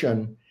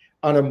innovation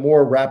on a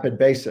more rapid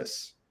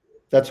basis.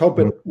 Let's hope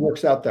it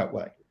works out that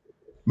way.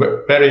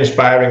 Very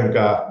inspiring,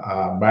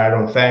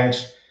 Byron,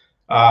 thanks.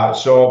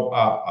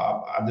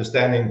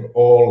 Understanding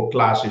all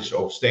classes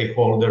of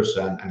stakeholders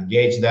and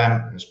engage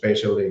them,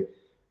 especially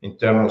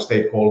internal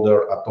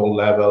stakeholder at all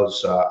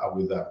levels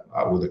with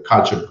a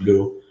culture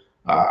glue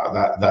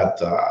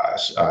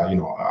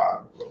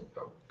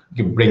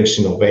brings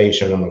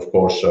innovation and, of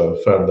course,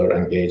 further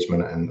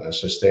engagement and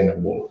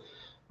sustainable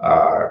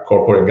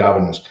corporate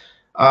governance.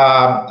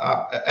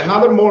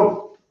 Another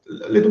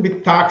a little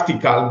bit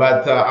tactical,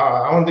 but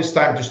I want this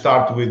time to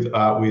start with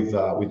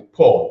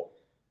Paul.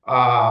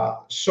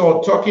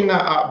 So talking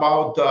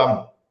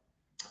about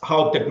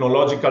how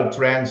technological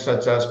trends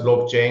such as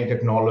blockchain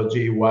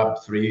technology, Web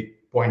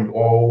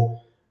 3.0,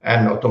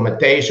 and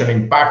automation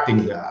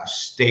impacting the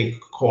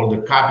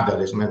stakeholder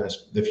capitalism and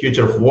the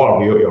future of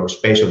work. You're a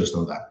specialist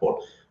on that,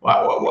 Paul.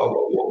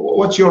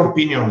 What's your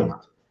opinion on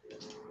that?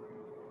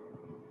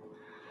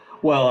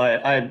 Well,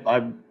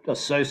 I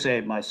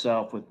associate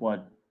myself with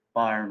what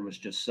Byron was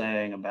just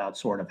saying about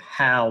sort of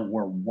how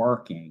we're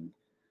working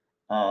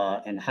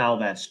and how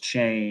that's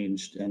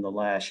changed in the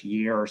last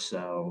year or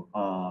so,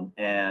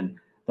 and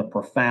the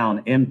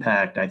profound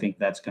impact I think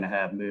that's going to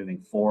have moving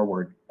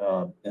forward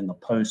in the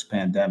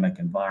post-pandemic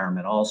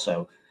environment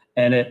also.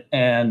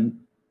 And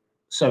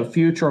so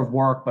future of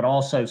work, but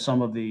also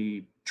some of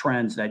the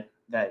trends that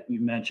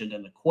you mentioned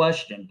in the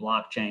question,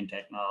 blockchain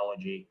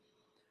technology,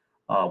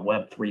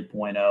 Web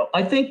 3.0,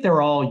 I think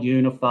they're all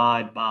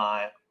unified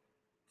by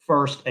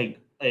first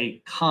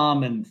a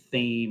common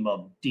theme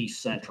of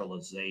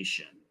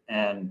decentralization.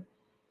 And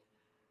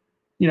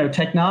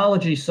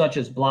technology such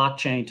as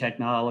blockchain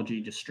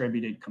technology,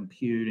 distributed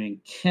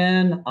computing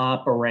can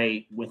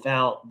operate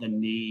without the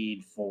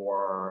need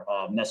for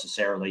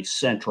necessarily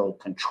central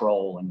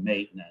control and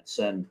maintenance.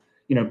 And,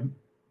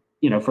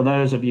 for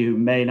those of you who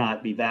may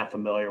not be that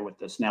familiar with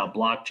this now,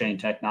 blockchain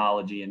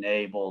technology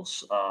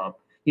enables,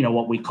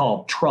 what we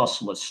call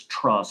trustless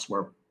trust,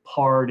 where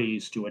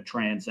parties to a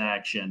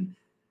transaction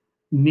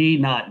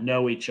need not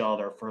know each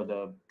other for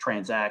the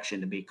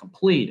transaction to be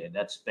completed.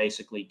 That's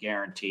basically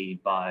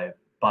guaranteed by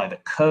the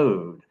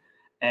code.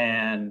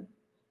 And,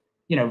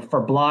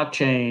 for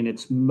blockchain,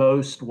 it's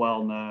most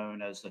well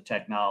known as the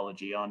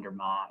technology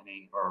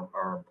undermining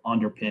or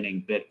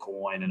underpinning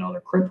Bitcoin and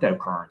other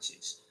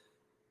cryptocurrencies.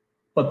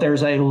 But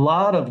there's a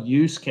lot of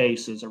use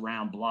cases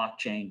around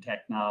blockchain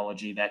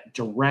technology that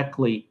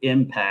directly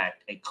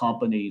impact a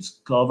company's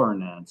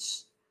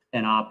governance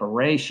and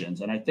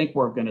operations. And I think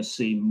we're going to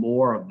see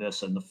more of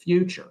this in the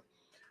future.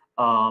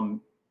 There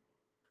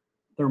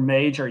are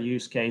major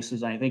use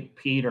cases. I think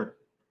Peter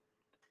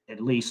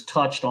at least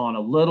touched on a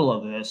little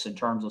of this in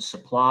terms of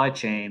supply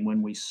chain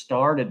when we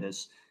started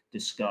this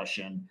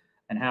discussion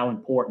and how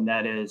important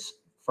that is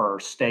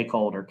for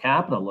stakeholder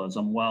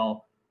capitalism.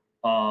 Well,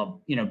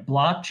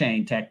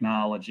 blockchain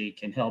technology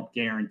can help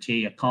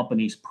guarantee a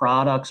company's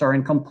products are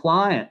in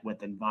compliant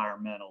with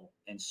environmental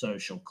and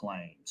social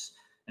claims.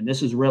 And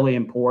this is really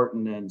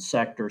important in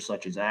sectors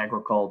such as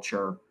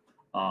agriculture,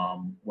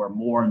 where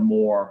more and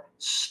more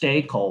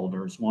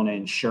stakeholders want to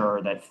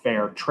ensure that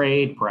fair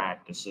trade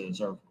practices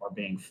are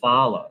being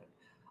followed.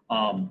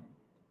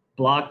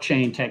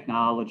 Blockchain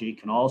technology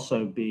can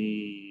also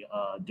be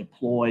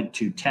deployed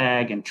to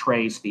tag and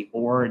trace the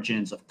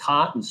origins of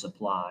cotton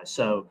supply.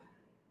 So,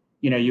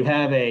 you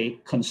have a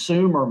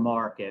consumer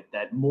market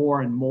that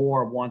more and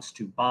more wants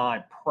to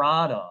buy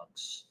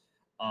products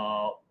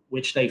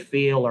which they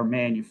feel are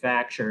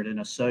manufactured in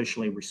a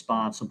socially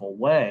responsible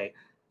way.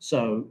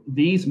 So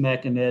these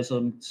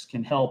mechanisms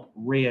can help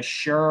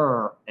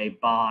reassure a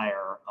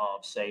buyer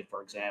of, say,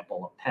 for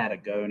example, a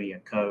Patagonia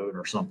coat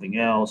or something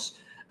else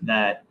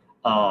that,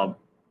 the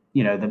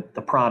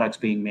product's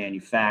being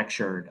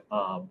manufactured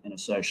in a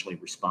socially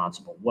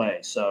responsible way.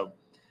 So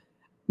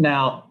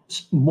now,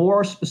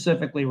 more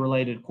specifically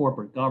related to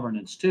corporate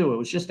governance too, it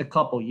was just a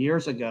couple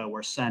years ago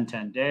where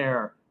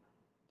Santander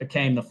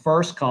became the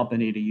first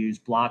company to use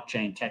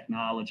blockchain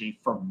technology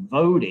for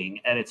voting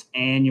at its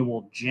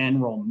annual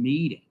general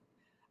meeting.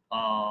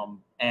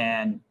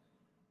 And,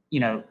 you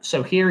know,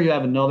 so here you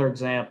have another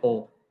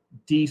example,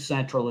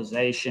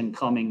 decentralization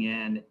coming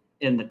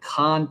in the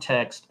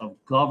context of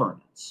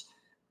governance.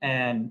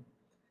 And,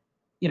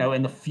 you know,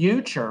 in the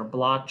future,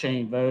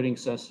 blockchain voting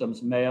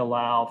systems may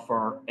allow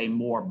for a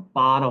more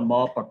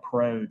bottom-up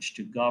approach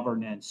to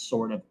governance,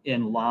 sort of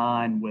in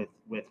line with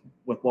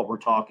what we're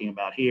talking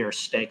about here,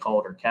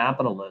 stakeholder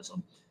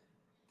capitalism.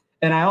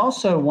 And I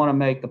also want to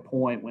make the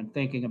point when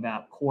thinking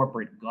about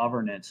corporate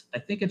governance, I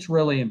think it's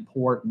really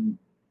important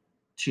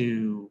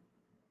to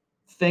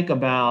think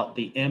about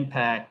the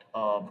impact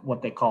of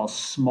what they call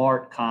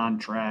smart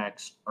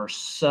contracts or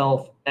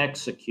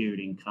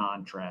self-executing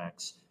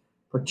contracts,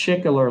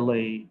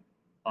 particularly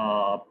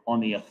on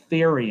the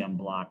Ethereum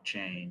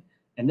blockchain.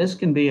 And this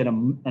can be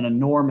an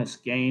enormous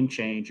game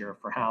changer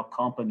for how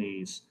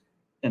companies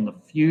in the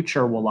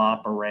future will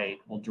operate,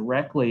 will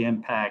directly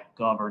impact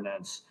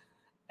governance.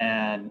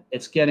 And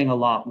it's getting a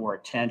lot more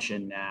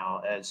attention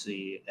now as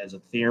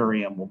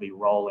Ethereum will be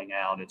rolling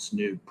out its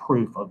new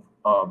proof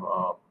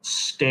of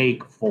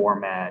stake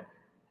format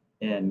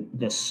in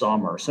this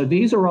summer. So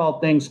these are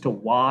all things to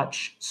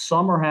watch.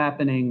 Some are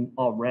happening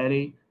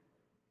already,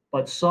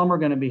 but some are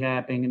going to be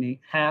happening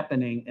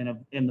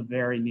in the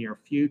very near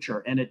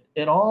future. And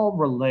it all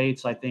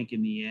relates, I think,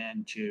 in the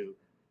end to,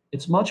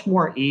 it's much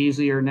more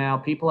easier now.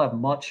 People have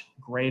much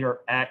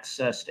greater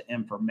access to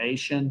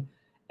information.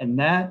 And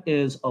that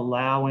is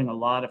allowing a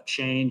lot of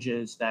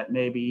changes that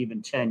maybe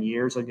even 10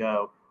 years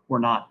ago were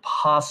not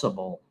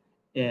possible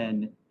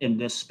in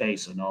this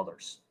space and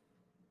others.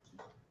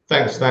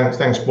 Thanks,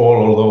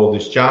 Paul. Although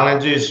these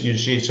challenges, you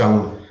see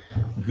some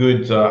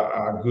good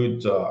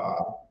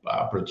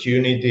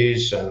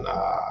opportunities, and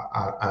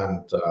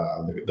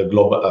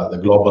the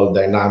global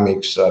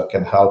dynamics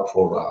can help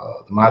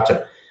for the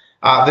matter.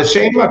 The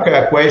same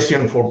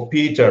question for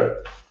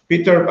Peter.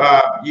 Peter,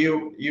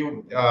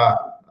 you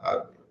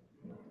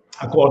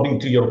according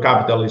to your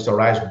Capitalist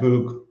Arise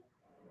book,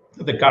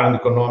 the current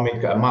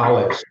economic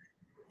malaise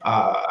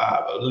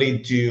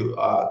lead to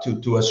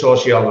a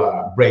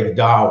social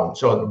breakdown.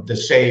 So the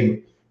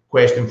same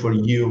question for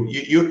you.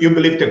 You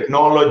believe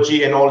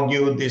technology and all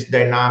these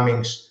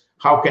dynamics,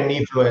 how can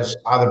influence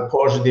either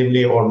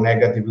positively or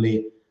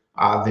negatively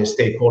the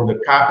stakeholder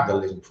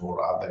capitalism for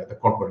the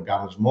corporate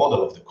governance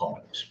model of the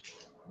companies?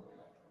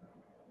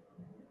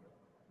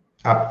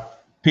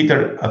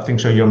 Peter, I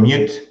think so you're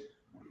mute.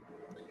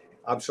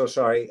 I'm so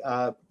sorry.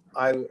 I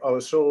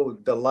was so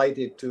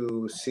delighted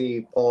to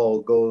see Paul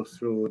go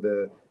through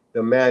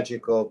the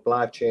magic of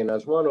blockchain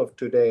as one of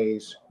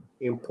today's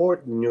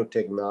important new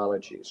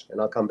technologies. And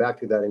I'll come back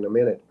to that in a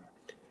minute.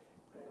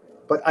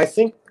 But I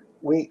think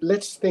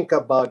let's think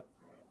about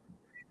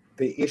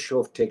the issue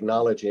of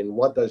technology and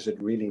what does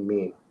it really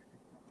mean.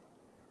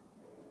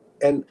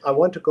 And I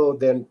want to go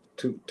then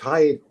to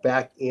tie it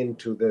back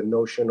into the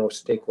notion of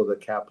stakeholder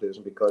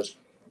capitalism, because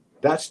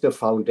that's the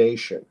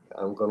foundation.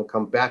 I'm going to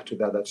come back to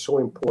that. That's so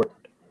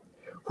important.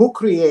 Who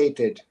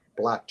created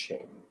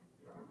blockchain?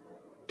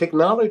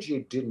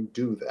 Technology didn't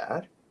do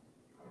that.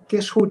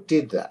 Guess who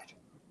did that?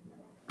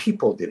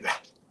 People did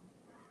that.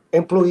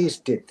 Employees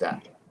did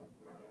that.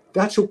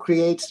 That's who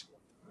create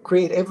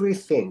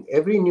everything.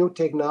 Every new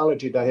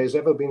technology that has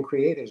ever been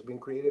created has been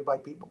created by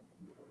people.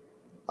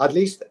 At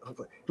least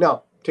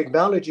now,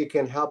 technology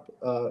can help,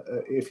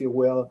 if you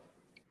will,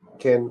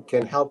 can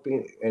help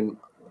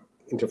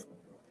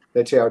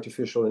let's say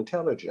artificial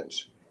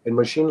intelligence and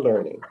machine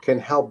learning can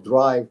help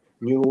drive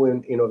new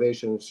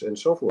innovations and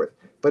so forth.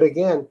 But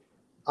again,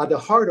 at the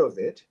heart of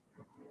it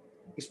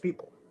is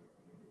people,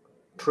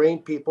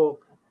 trained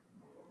people,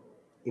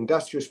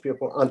 industrious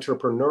people,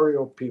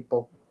 entrepreneurial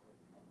people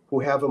who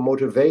have a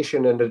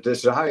motivation and a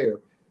desire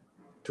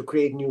to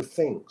create new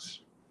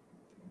things.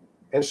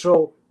 And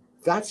so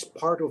that's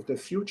part of the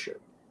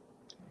future.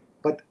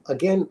 But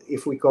again,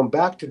 if we come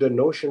back to the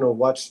notion of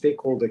what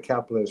stakeholder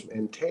capitalism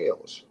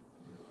entails,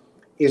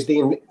 is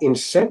the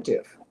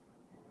incentive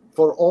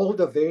for all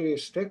the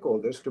various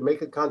stakeholders to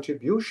make a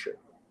contribution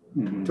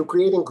to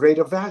creating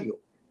greater value.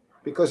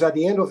 Because at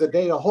the end of the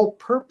day, the whole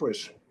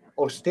purpose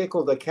of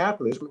stakeholder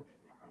capitalism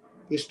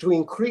is to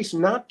increase,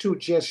 not to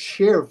just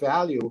share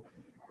value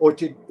or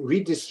to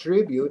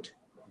redistribute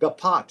the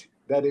pot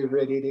that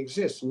already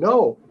exists.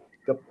 No,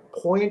 the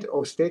point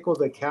of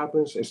stakeholder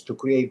capitalism is to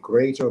create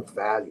greater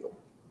value.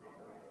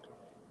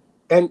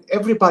 And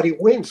everybody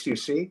wins, you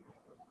see.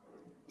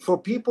 For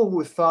people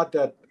who thought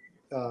that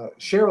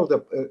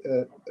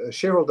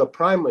shareholder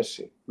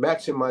primacy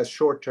maximized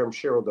short-term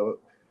shareholder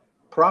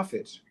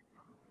profits,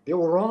 they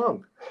were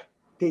wrong.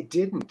 They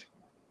didn't.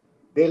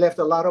 They left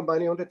a lot of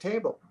money on the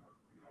table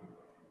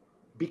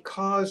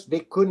because they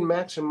couldn't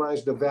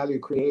maximize the value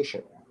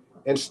creation.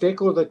 And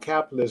stakeholder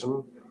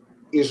capitalism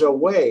is a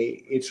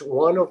way, it's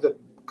one of the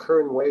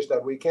current ways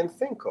that we can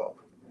think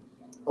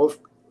of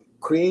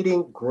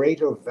creating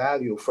greater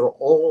value for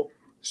all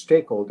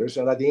stakeholders.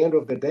 And at the end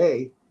of the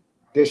day,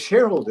 the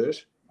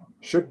shareholders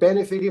should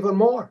benefit even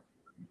more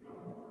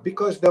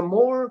because the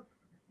more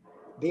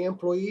the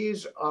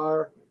employees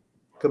are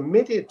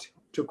committed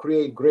to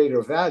create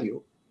greater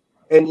value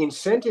and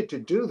incented to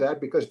do that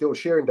because they'll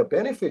share in the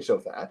benefits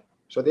of that,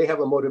 so they have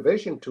a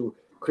motivation to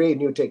create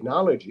new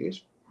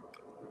technologies.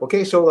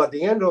 Okay, so at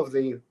the end of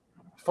the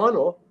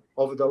funnel,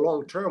 over the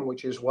long term,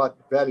 which is what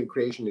value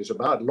creation is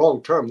about,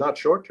 long term, not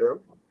short term,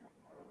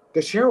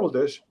 the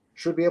shareholders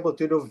should be able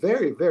to do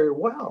very, very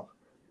well.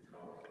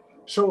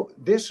 So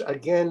this,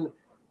 again,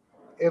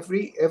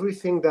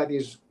 everything that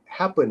is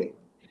happening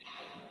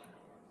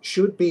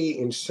should be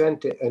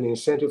an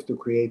incentive to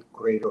create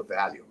greater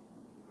value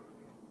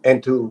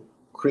and to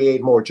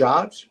create more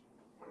jobs,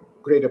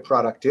 greater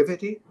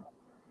productivity.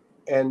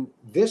 And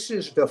this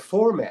is the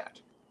format,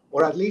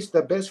 or at least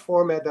the best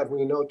format that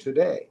we know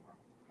today.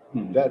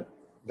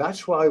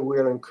 That's why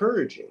we're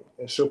encouraging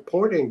and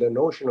supporting the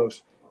notion of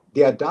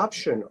the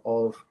adoption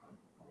of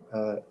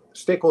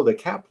stakeholder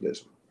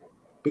capitalism,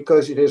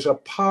 because it is a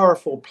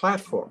powerful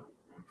platform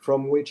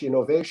from which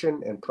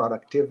innovation and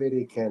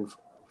productivity can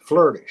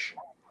flourish.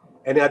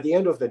 And at the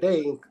end of the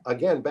day,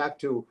 again, back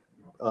to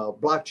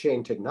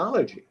blockchain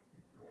technology,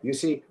 you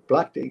see,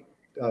 blockchain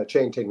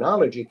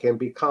technology can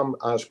become,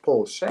 as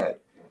Paul said,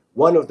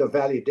 one of the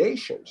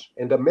validations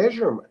and the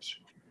measurements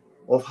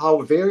of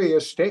how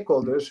various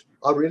stakeholders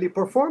are really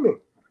performing.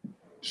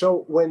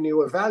 So when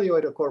you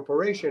evaluate a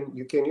corporation,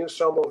 you can use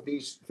some of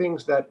these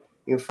things that,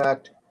 in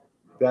fact,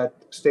 that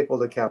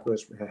stakeholder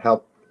capitalists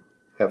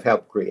have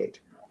helped create.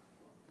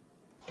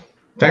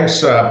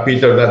 Thanks,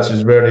 Peter. That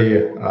is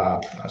very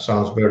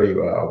sounds very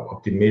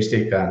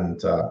optimistic, and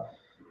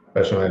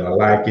personally, I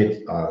like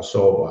it.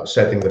 So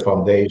setting the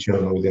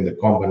foundation within the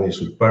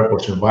companies with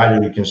purpose and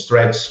value, you can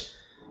stretch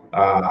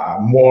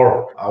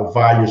more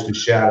values to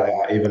share,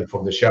 even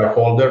for the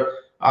shareholder.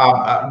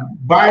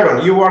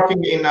 Byron, you're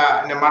working in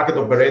a market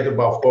operator,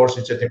 but of course,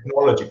 it's a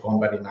technology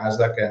company,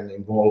 Nasdaq, and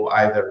involved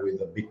either with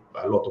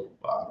a lot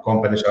of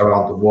companies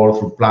around the world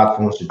through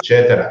platforms,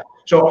 etc.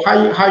 So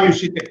how you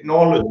see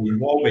technology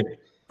evolving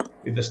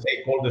with the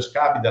stakeholders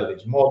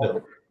capitalism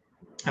model,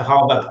 and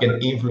how that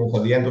can influence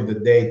at the end of the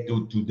day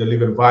to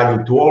deliver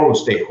value to all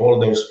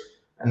stakeholders,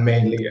 and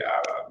mainly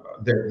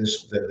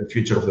the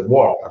future of the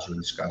world, as we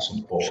discussed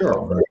in Paul.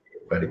 Sure. Very,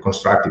 very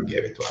constructive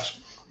gave it to us.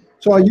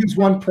 So I'll use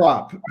one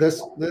prop.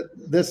 This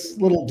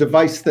little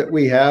device that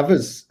we have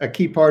is a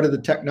key part of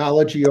the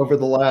technology over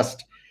the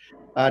last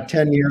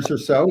 10 years or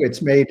so.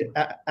 It's made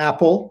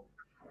Apple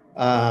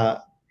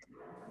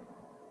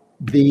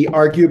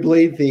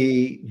arguably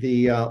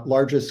the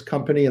largest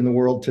company in the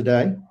world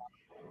today.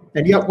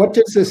 And yet, what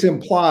does this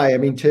imply? I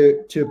mean,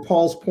 to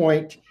Paul's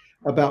point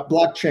about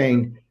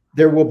blockchain,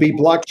 there will be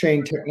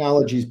blockchain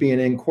technologies being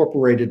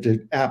incorporated to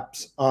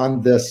apps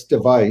on this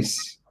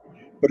device.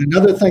 But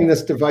another thing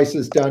this device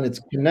has done, it's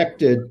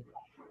connected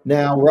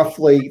now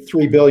roughly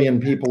 3 billion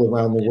people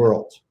around the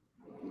world.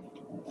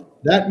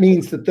 That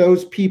means that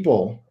those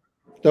people,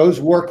 those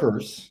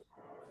workers,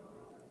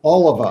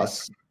 all of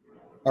us,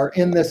 are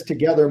in this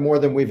together more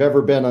than we've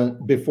ever been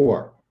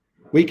before.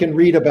 We can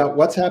read about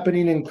what's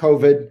happening in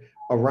COVID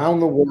around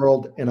the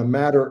world in a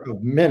matter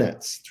of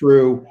minutes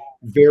through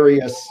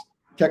various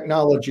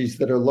technologies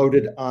that are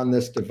loaded on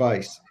this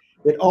device.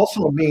 It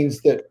also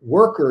means that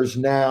workers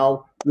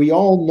now, we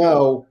all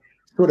know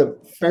sort of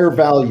fair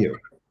value.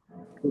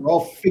 We're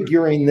all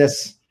figuring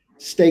this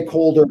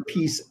stakeholder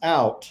piece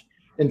out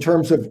in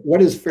terms of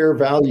what is fair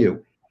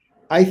value.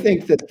 I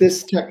think that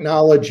this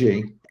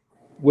technology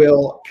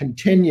will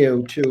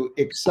continue to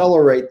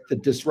accelerate the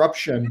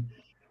disruption,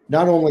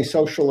 not only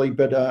socially,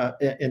 but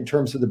in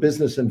terms of the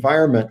business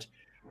environment,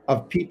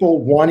 of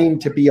people wanting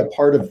to be a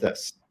part of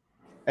this.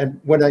 And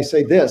when I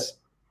say this,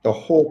 the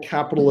whole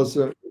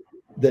capitalism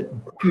that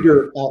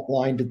Peter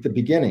outlined at the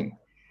beginning.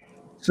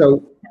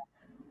 So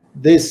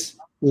this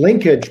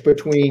linkage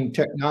between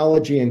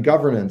technology and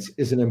governance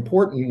is an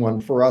important one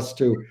for us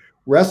to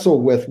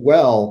wrestle with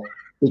well,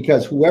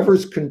 because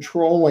whoever's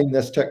controlling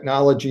this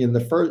technology in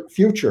the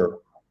future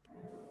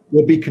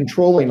will be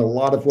controlling a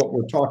lot of what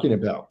we're talking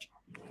about.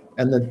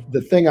 And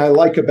the thing I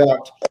like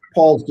about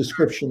Paul's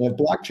description of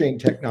blockchain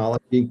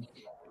technology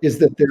is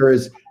that there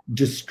is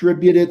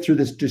distributed, through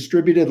this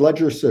distributed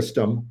ledger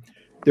system,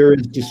 there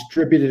is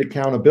distributed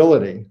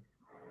accountability.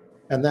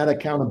 And that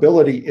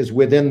accountability is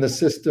within the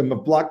system of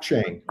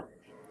blockchain.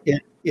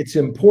 It's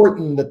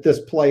important that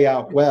this play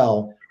out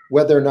well,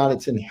 whether or not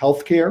it's in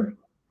healthcare.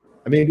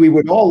 I mean, we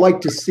would all like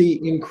to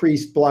see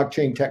increased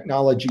blockchain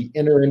technology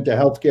enter into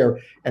healthcare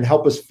and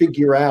help us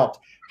figure out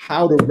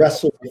how to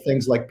wrestle with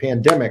things like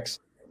pandemics,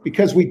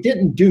 because we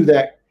didn't do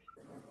that.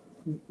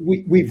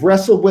 We've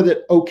wrestled with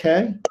it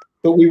okay,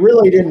 but we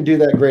really didn't do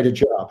that great a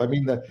job. I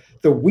mean,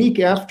 the week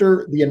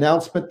after the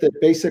announcement that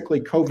basically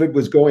COVID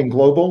was going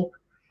global,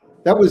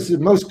 that was the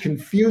most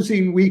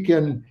confusing week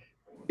in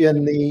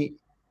the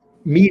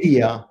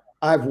media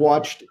I've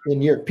watched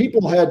in years.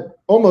 People had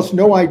almost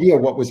no idea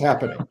what was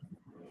happening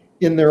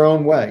in their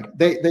own way.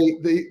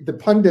 The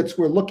pundits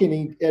were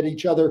looking at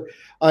each other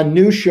on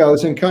news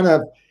shows and kind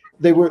of,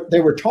 they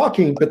were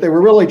talking, but they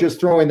were really just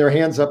throwing their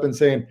hands up and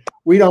saying,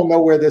 we don't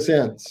know where this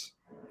ends.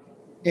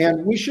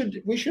 And we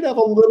should have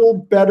a little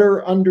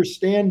better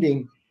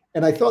understanding.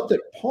 And I thought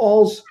that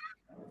Paul's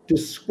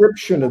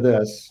description of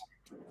this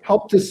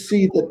helped us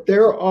see that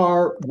there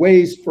are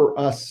ways for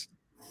us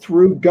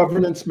through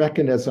governance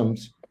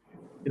mechanisms.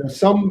 You know,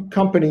 some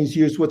companies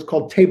use what's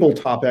called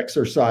tabletop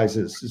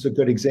exercises, is a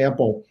good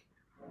example,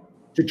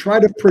 to try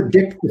to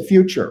predict the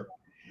future.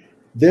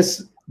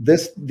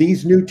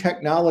 These new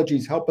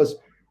technologies help us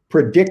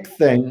predict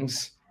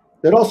things.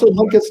 That also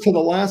link us to the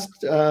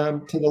last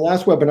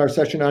webinar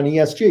session on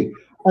ESG,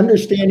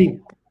 understanding,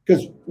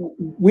 because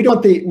we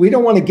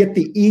don't want to get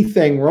the E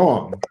thing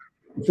wrong.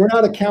 If we're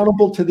not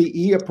accountable to the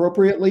E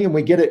appropriately and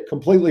we get it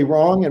completely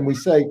wrong and we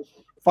say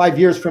 5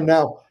 years from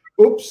now,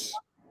 oops,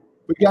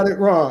 we got it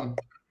wrong.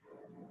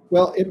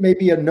 Well, it may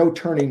be a no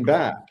turning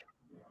back.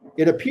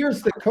 It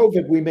appears that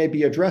COVID we may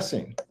be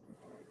addressing.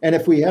 And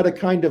if we had a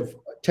kind of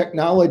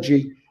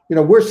technology, you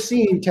know, we're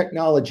seeing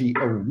technology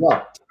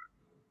erupt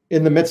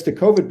in the midst of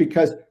COVID,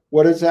 because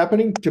what is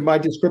happening, to my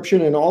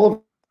description and all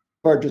of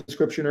our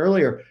description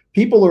earlier,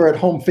 people are at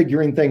home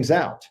figuring things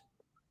out.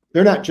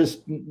 They're not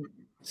just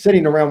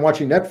sitting around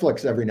watching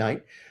Netflix every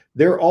night.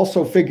 They're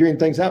also figuring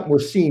things out. We're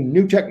seeing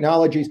new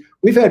technologies.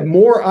 We've had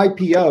more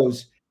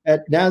IPOs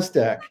at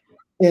Nasdaq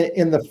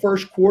in the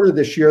first quarter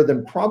this year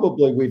than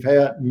probably we've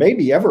had,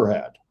 maybe ever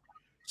had.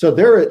 So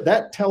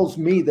that tells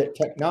me that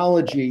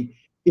technology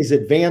is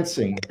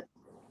advancing,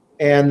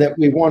 and that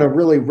we want to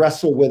really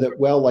wrestle with it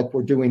well, like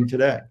we're doing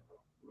today.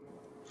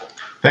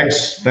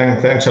 Thanks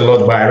a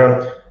lot,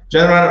 Byron.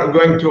 Gentlemen, we're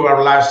going to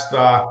our last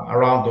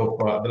round of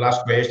the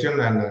last question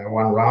and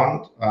one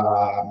round.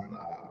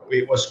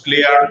 It was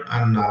clear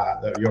on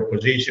your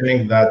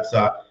positioning that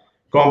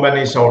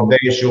companies or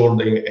they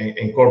should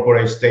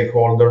incorporate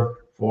stakeholder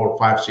 4,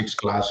 5, 6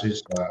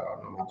 classes,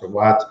 no matter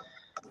what.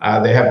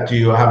 They have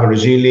to have a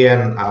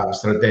resilient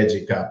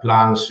strategic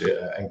plans,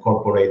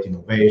 incorporate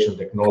innovation,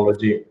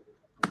 technology,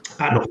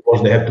 and of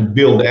course they have to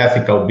build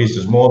ethical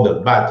business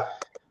model. But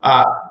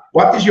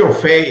what is your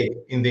faith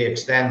in the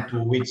extent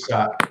to which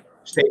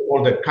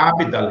stakeholder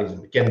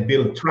capitalism can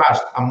build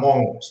trust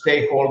among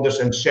stakeholders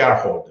and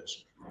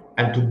shareholders,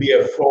 and to be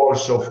a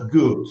force of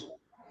good,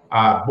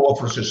 both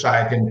for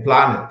society and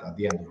planet at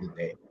the end of the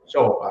day?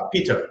 So,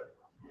 Peter.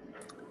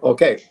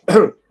 Okay.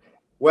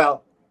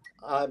 Well,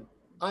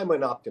 I'm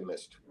an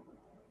optimist.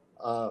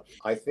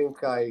 I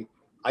think I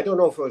don't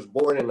know if I was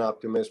born an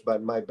optimist,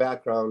 but my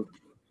background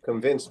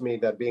convinced me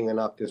that being an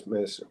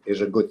optimist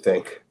is a good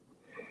thing.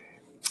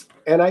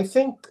 And I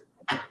think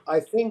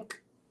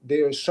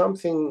there's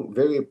something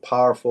very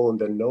powerful in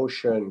the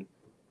notion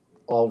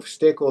of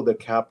stakeholder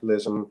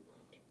capitalism.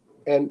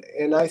 And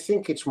I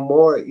think it's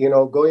more, you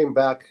know, going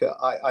back,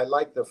 I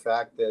like the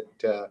fact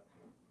that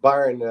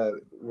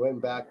Byron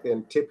went back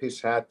and tipped his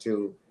hat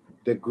to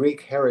the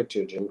Greek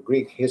heritage and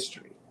Greek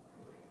history,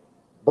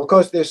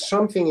 because there's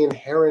something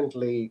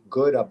inherently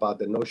good about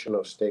the notion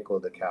of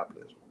stakeholder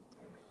capitalism.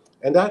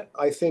 And that,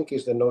 I think,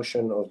 is the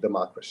notion of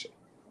democracy.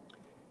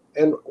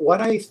 And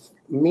what I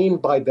mean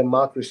by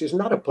democracy is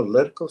not a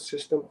political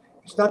system.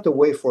 It's not the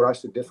way for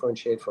us to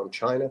differentiate from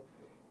China.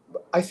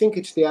 But I think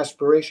it's the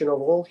aspiration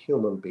of all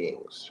human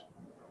beings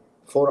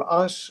for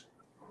us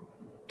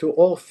to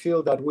all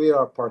feel that we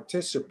are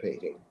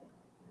participating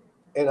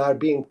and are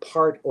being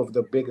part of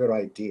the bigger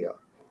idea.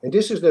 And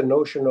this is the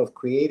notion of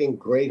creating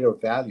greater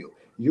value,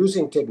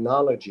 using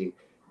technology,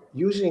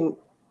 using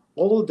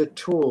all the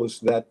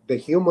tools that the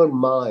human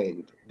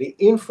mind, the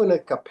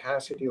infinite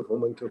capacity of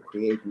human to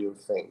create new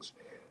things.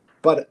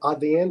 But at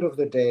the end of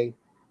the day,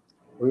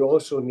 we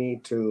also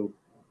need to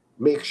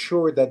make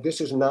sure that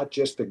this is not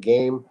just a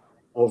game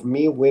of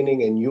me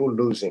winning and you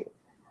losing.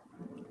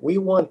 We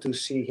want to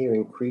see here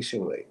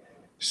increasingly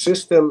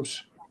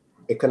systems,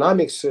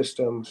 economic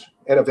systems,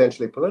 and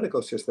eventually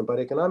political system, but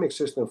economic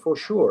system for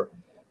sure,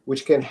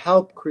 which can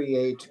help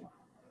create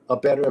a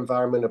better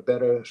environment, a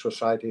better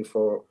society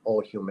for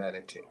all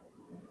humanity.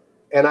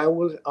 And I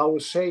will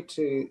say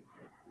to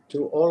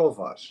all of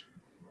us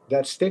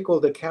that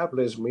stakeholder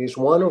capitalism is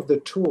one of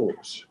the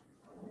tools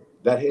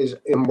that is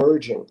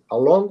emerging,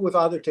 along with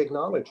other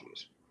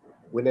technologies,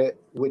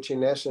 which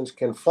in essence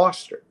can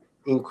foster,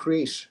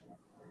 increase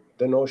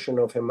the notion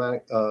of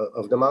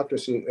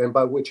democracy, and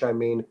by which I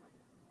mean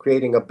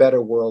creating a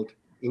better world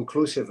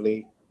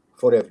inclusively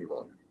for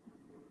everyone.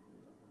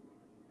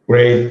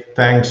 Great,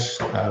 thanks.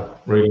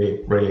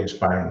 Really, really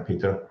inspiring,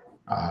 Peter.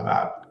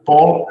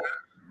 Paul,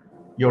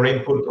 your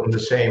input on the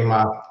same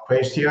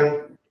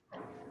question.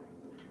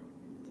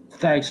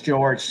 Thanks,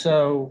 George.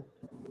 So,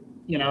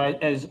 you know,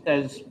 as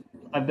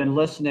I've been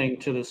listening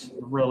to this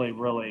really,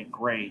 really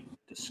great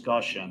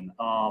discussion,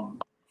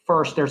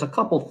 first, there's a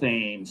couple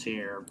themes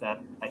here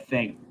that I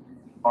think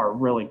are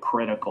really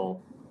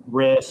critical: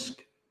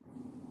 risk,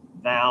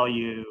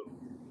 value,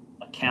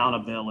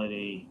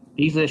 accountability.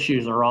 These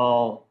issues are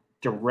all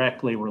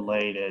directly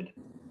related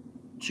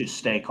to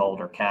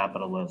stakeholder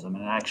capitalism,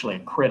 and actually a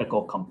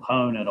critical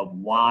component of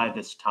why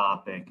this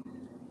topic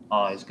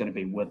is going to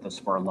be with us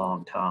for a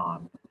long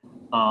time.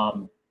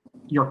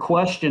 Your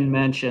question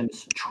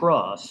mentions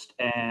trust,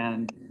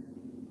 and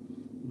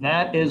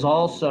that is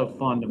also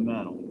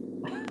fundamental.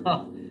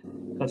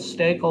 Because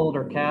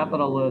stakeholder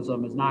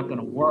capitalism is not going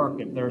to work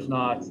if there's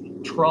not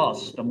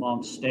trust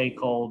amongst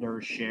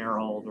stakeholders,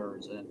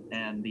 shareholders,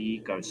 and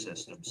the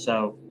ecosystem.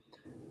 So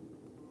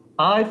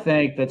I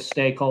think that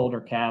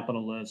stakeholder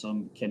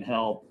capitalism can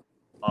help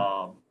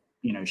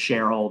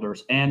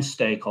shareholders and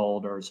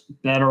stakeholders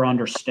better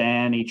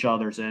understand each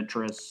other's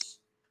interests,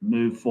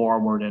 move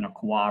forward in a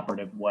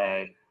cooperative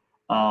way.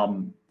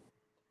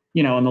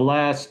 In the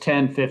last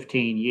 10,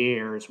 15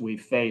 years,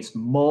 we've faced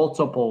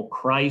multiple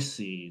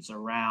crises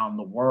around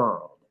the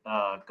world,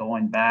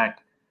 going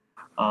back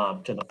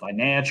to the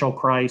financial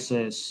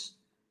crisis,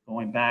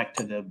 going back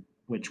to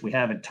which we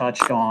haven't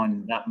touched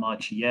on that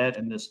much yet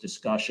in this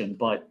discussion,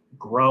 but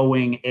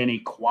growing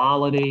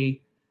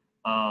inequality,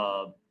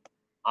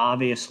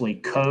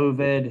 obviously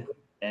COVID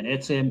and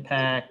its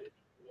impact.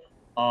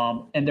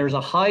 And there's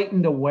a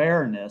heightened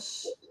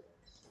awareness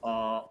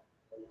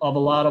of a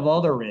lot of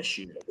other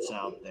issues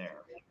out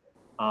there.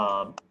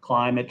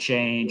 Climate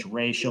change,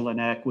 racial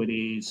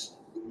inequities,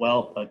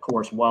 wealth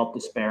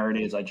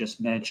disparities, I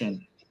just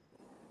mentioned.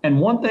 And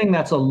one thing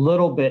that's a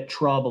little bit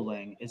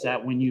troubling is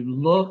that when you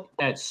look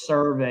at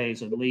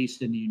surveys, at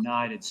least in the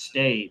United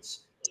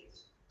States,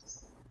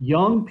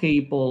 young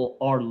people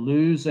are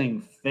losing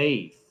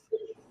faith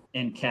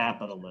in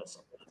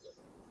capitalism.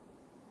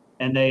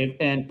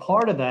 And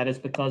part of that is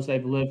because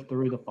they've lived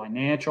through the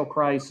financial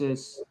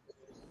crisis.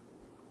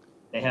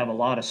 They have a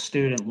lot of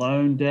student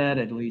loan debt,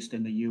 at least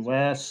in the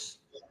US.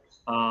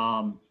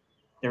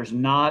 There's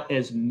not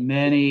as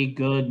many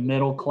good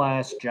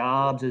middle-class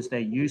jobs as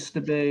they used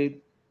to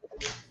be.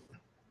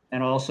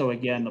 And also,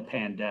 again, the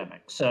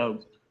pandemic. So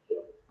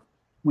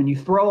when you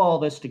throw all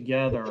this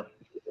together,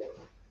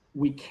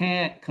 we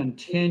can't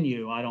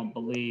continue, I don't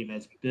believe,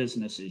 as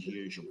business as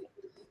usual.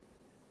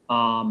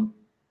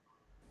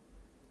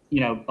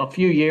 A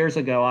few years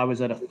ago, I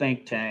was at a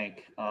think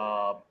tank.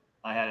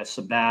 I had a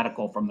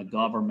sabbatical from the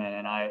government,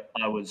 and I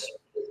was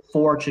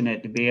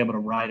fortunate to be able to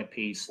write a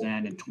piece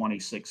then in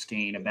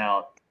 2016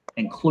 about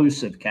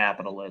inclusive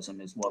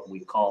capitalism is what we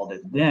called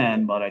it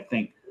then, but I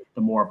think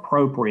the more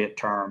appropriate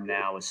term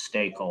now is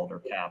stakeholder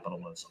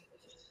capitalism.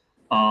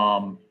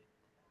 And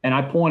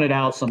I pointed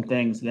out some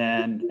things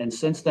then, and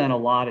since then a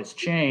lot has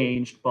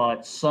changed,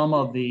 but some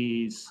of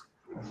these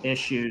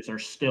issues are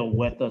still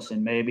with us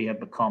and maybe have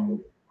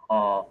become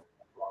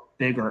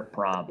bigger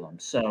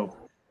problems. So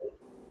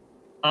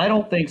I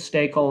don't think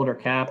stakeholder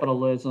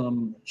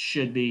capitalism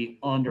should be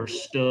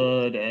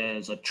understood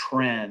as a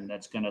trend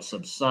that's going to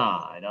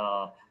subside.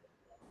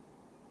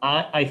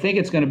 I think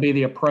it's going to be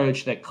the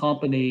approach that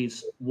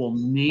companies will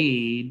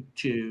need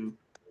to,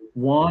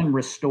 one,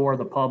 restore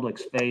the public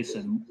space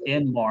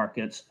in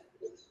markets,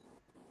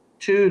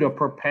 two, to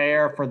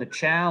prepare for the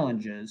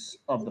challenges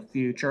of the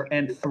future,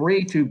 and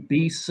three, to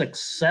be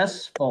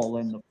successful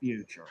in the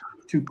future,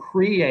 to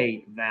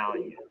create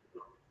value.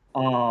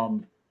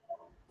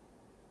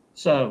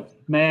 So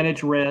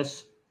manage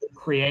risk,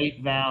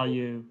 create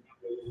value,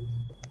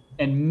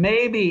 and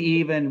maybe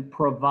even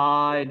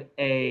provide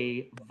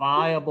a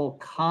viable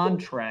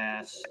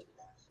contrast,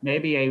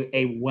 maybe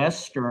a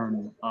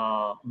Western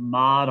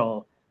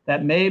model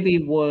that maybe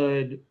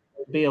would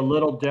be a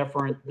little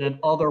different than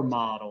other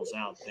models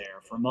out there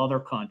from other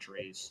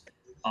countries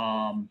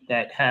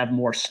that have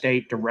more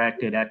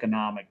state-directed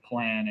economic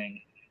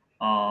planning.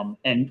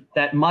 And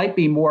that might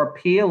be more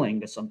appealing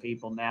to some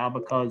people now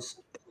because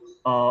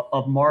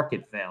of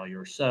market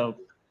failure. So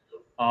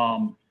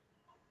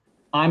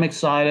I'm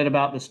excited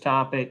about this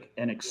topic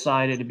and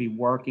excited to be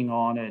working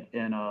on it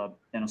in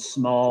a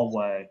small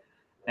way.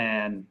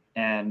 And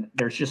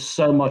there's just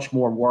so much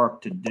more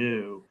work to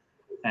do,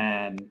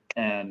 and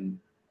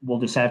we'll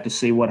just have to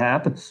see what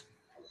happens.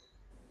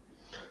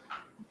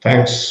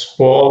 Thanks,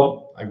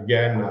 Paul.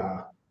 Again,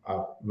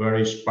 very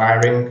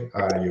inspiring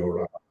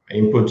your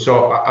input.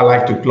 So I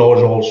like to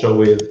close also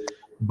with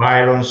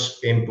Byron's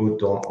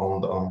input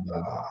on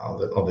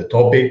the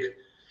topic.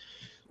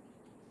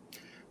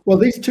 Well,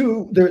 there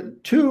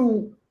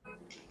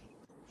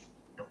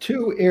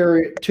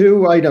are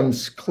two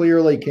items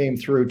clearly came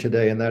through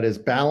today, and that is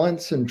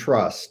balance and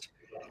trust,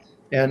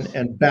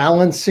 and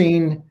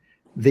balancing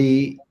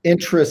the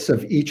interests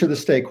of each of the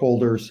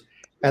stakeholders,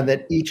 and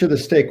that each of the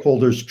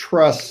stakeholders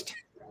trust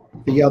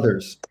the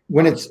others.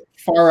 When it's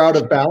far out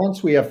of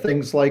balance, we have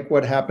things like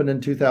what happened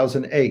in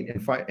 2008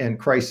 and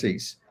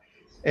crises.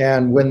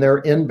 And when they're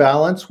in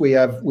balance,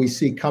 we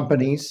see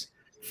companies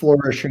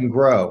flourish and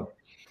grow.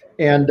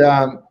 And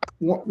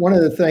one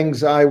of the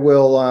things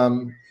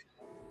I'll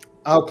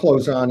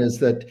close on is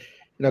that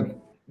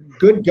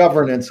good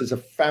governance is a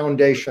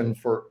foundation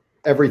for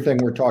everything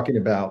we're talking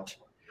about,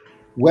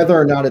 whether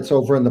or not it's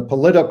over in the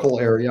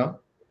political area,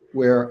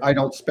 where I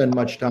don't spend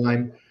much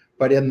time,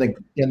 but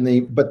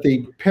but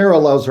the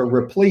parallels are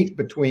replete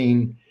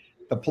between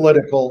the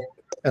political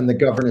and the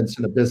governance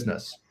in a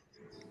business,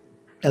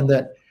 and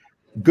that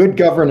good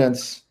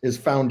governance is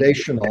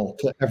foundational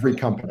to every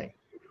company,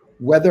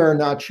 whether or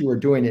not you are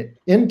doing it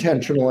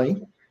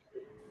intentionally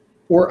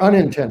or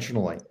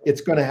unintentionally.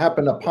 It's going to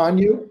happen upon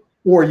you,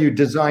 or you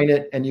design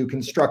it and you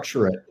can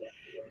structure it.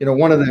 You know,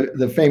 one of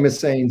the famous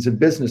sayings in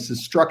business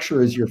is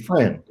structure is your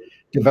friend.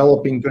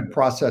 Developing good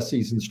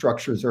processes and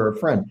structures are a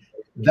friend.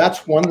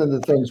 That's one of the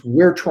things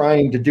we're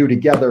trying to do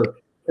together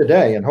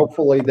today. And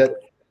hopefully that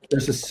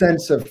there's a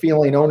sense of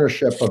feeling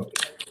ownership of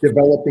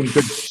developing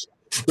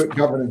good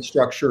governance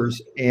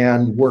structures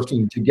and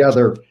working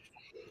together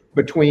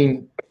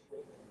between,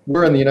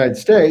 we're in the United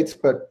States,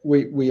 but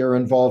we are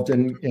involved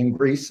in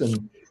Greece,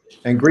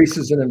 and Greece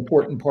is an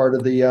important part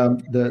of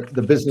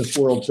the business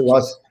world to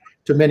us,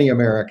 to many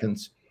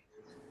Americans.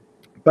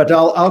 But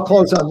I'll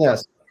close on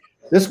this.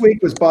 This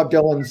week was Bob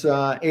Dylan's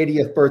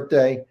 80th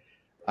birthday.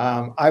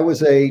 I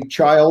was a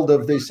child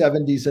of the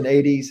 70s and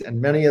 80s,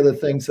 and many of the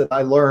things that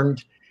I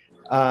learned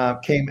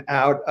came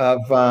out of,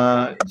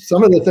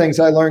 some of the things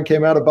I learned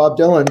came out of Bob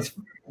Dylan's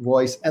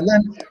voice. And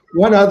then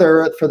one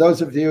other, for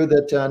those of you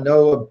that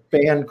know a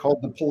band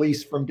called The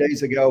Police from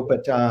days ago,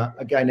 but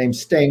a guy named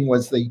Sting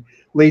was the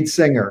lead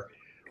singer.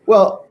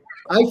 Well,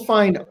 I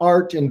find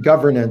art and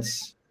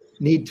governance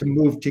need to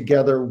move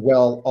together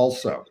well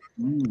also.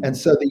 And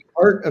so the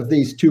art of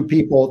these two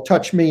people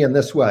touch me in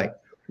this way.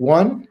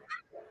 One,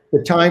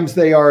 the times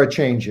they are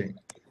a-changing.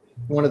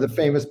 One of the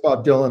famous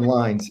Bob Dylan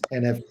lines.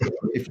 And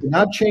if you're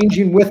not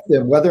changing with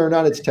them, whether or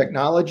not it's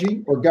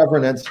technology or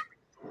governance,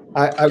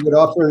 I would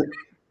offer,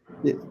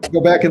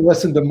 go back and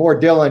listen to more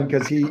Dylan,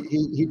 because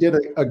he did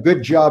a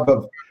good job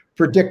of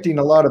predicting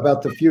a lot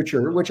about the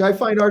future, which I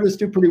find artists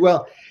do pretty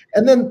well.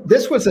 And then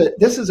this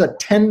is a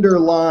tender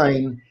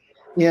line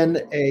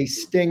in a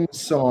Sting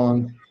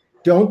song,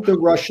 "Don't the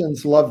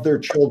Russians love their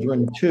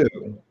children too?"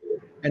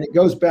 And it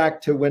goes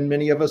back to when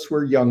many of us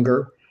were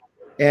younger,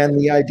 and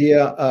the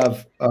idea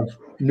of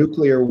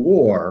nuclear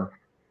war.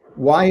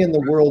 Why in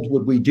the world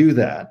would we do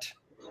that?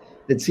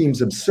 It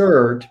seems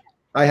absurd.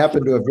 I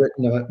happen to have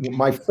written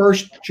my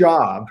first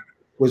job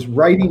was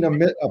writing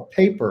a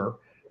paper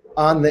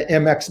on the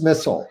MX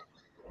missile.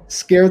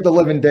 Scared the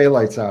living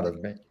daylights out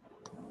of me.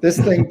 This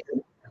thing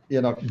can,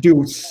 you know,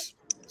 do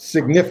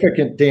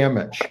significant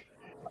damage.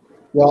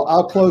 Well,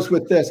 I'll close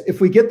with this.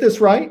 If we get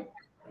this right,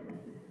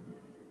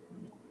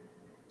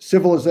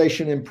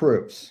 civilization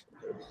improves.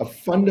 A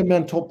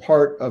fundamental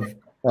part of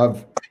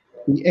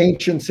the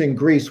ancients in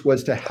Greece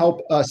was to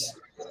help us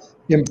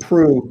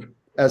improve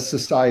as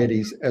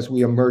societies as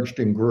we emerged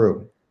and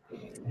grew.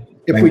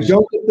 If we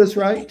don't get this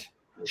right,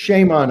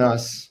 shame on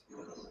us.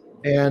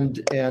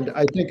 And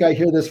I think I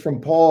hear this from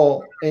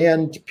Paul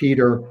and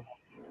Peter,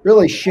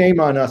 really shame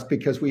on us,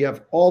 because we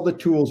have all the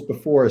tools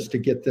before us to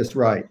get this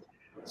right.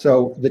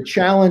 So the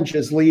challenge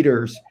as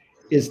leaders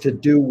is to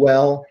do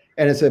well.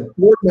 And as a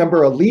board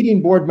member, a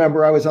leading board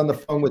member, I was on the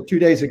phone with 2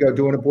 days ago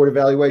doing a board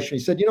evaluation.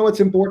 He said, you know what's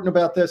important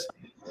about this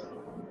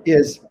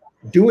is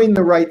doing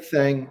the right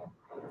thing.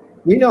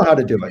 We know how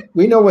to do it.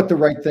 We know what the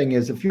right thing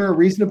is. If you're a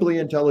reasonably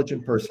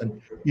intelligent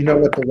person, you know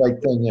what the right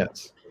thing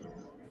is.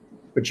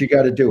 But you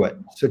got to do it.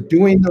 So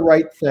doing the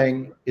right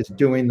thing is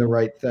doing the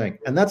right thing.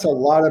 And that's a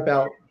lot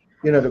about,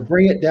 you know, to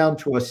bring it down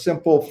to a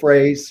simple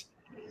phrase.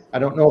 I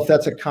don't know if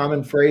that's a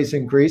common phrase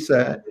in Greece.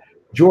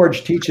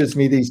 George teaches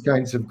me these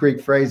kinds of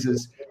Greek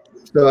phrases.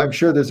 So I'm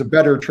sure there's a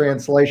better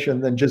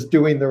translation than just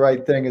doing the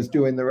right thing is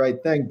doing the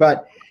right thing.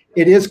 But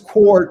it is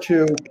core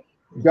to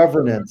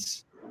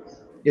governance,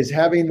 is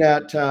having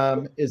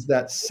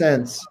that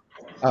sense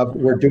of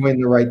we're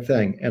doing the right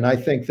thing. And I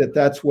think that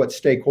that's what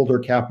stakeholder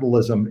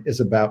capitalism is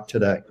about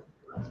today.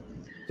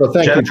 So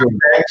thank you, George.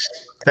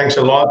 Thanks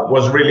a lot. It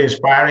was really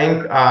inspiring.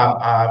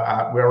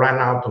 We ran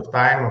out of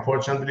time,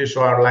 unfortunately,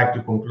 so I'd like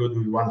to conclude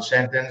with one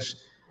sentence.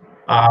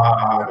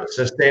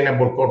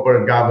 Sustainable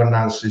corporate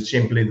governance is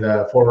simply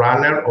the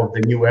forerunner of the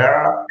new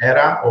era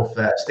of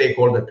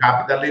stakeholder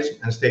capitalism,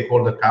 and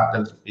stakeholder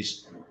capitalism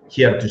is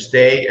here to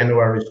stay, and we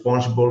are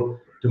responsible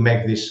to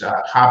make this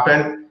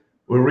happen.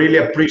 We really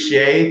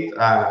appreciate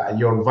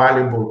your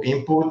valuable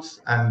input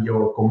and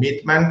your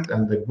commitment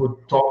and the good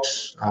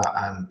talks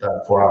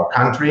for our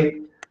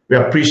country. We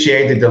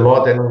appreciate it a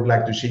lot, and we'd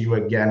like to see you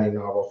again in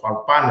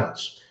our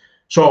panels.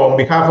 So on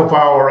behalf of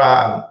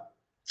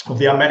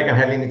the American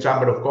Hellenic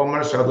Chamber of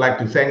Commerce, I'd like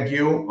to thank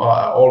you,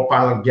 all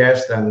panel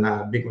guests,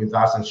 and being with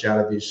us and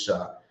share this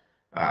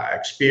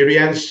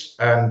experience.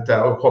 And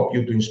I hope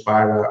you to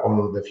inspire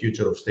on the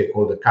future of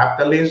stakeholder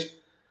capitalism.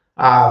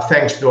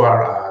 Thanks to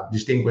our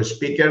distinguished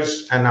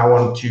speakers, and I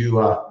want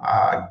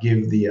to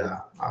give the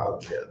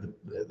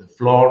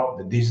floor,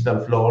 the digital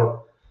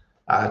floor,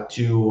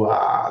 to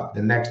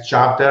the next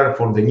chapter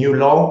for the new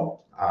law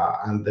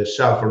and the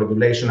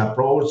self-regulation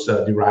approach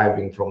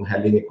deriving from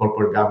Hellenic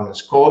Corporate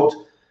Governance Code.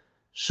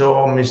 So,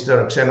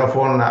 Mr.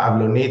 Xenophon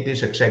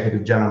Avlonitis,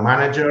 Executive General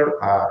Manager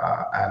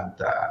and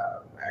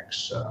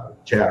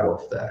ex-chair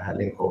of the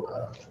Hellenic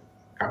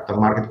Capital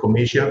Market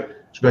Commission,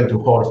 is going to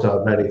host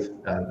our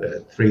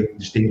three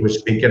distinguished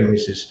speakers,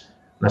 Mrs.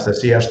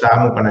 Anastasia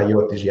Stamou,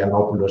 Panagiotis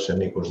Yiannopoulos,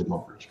 and Nikos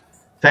Dimopoulos.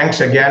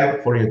 Thanks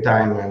again for your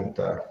time and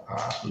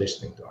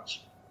listening to us.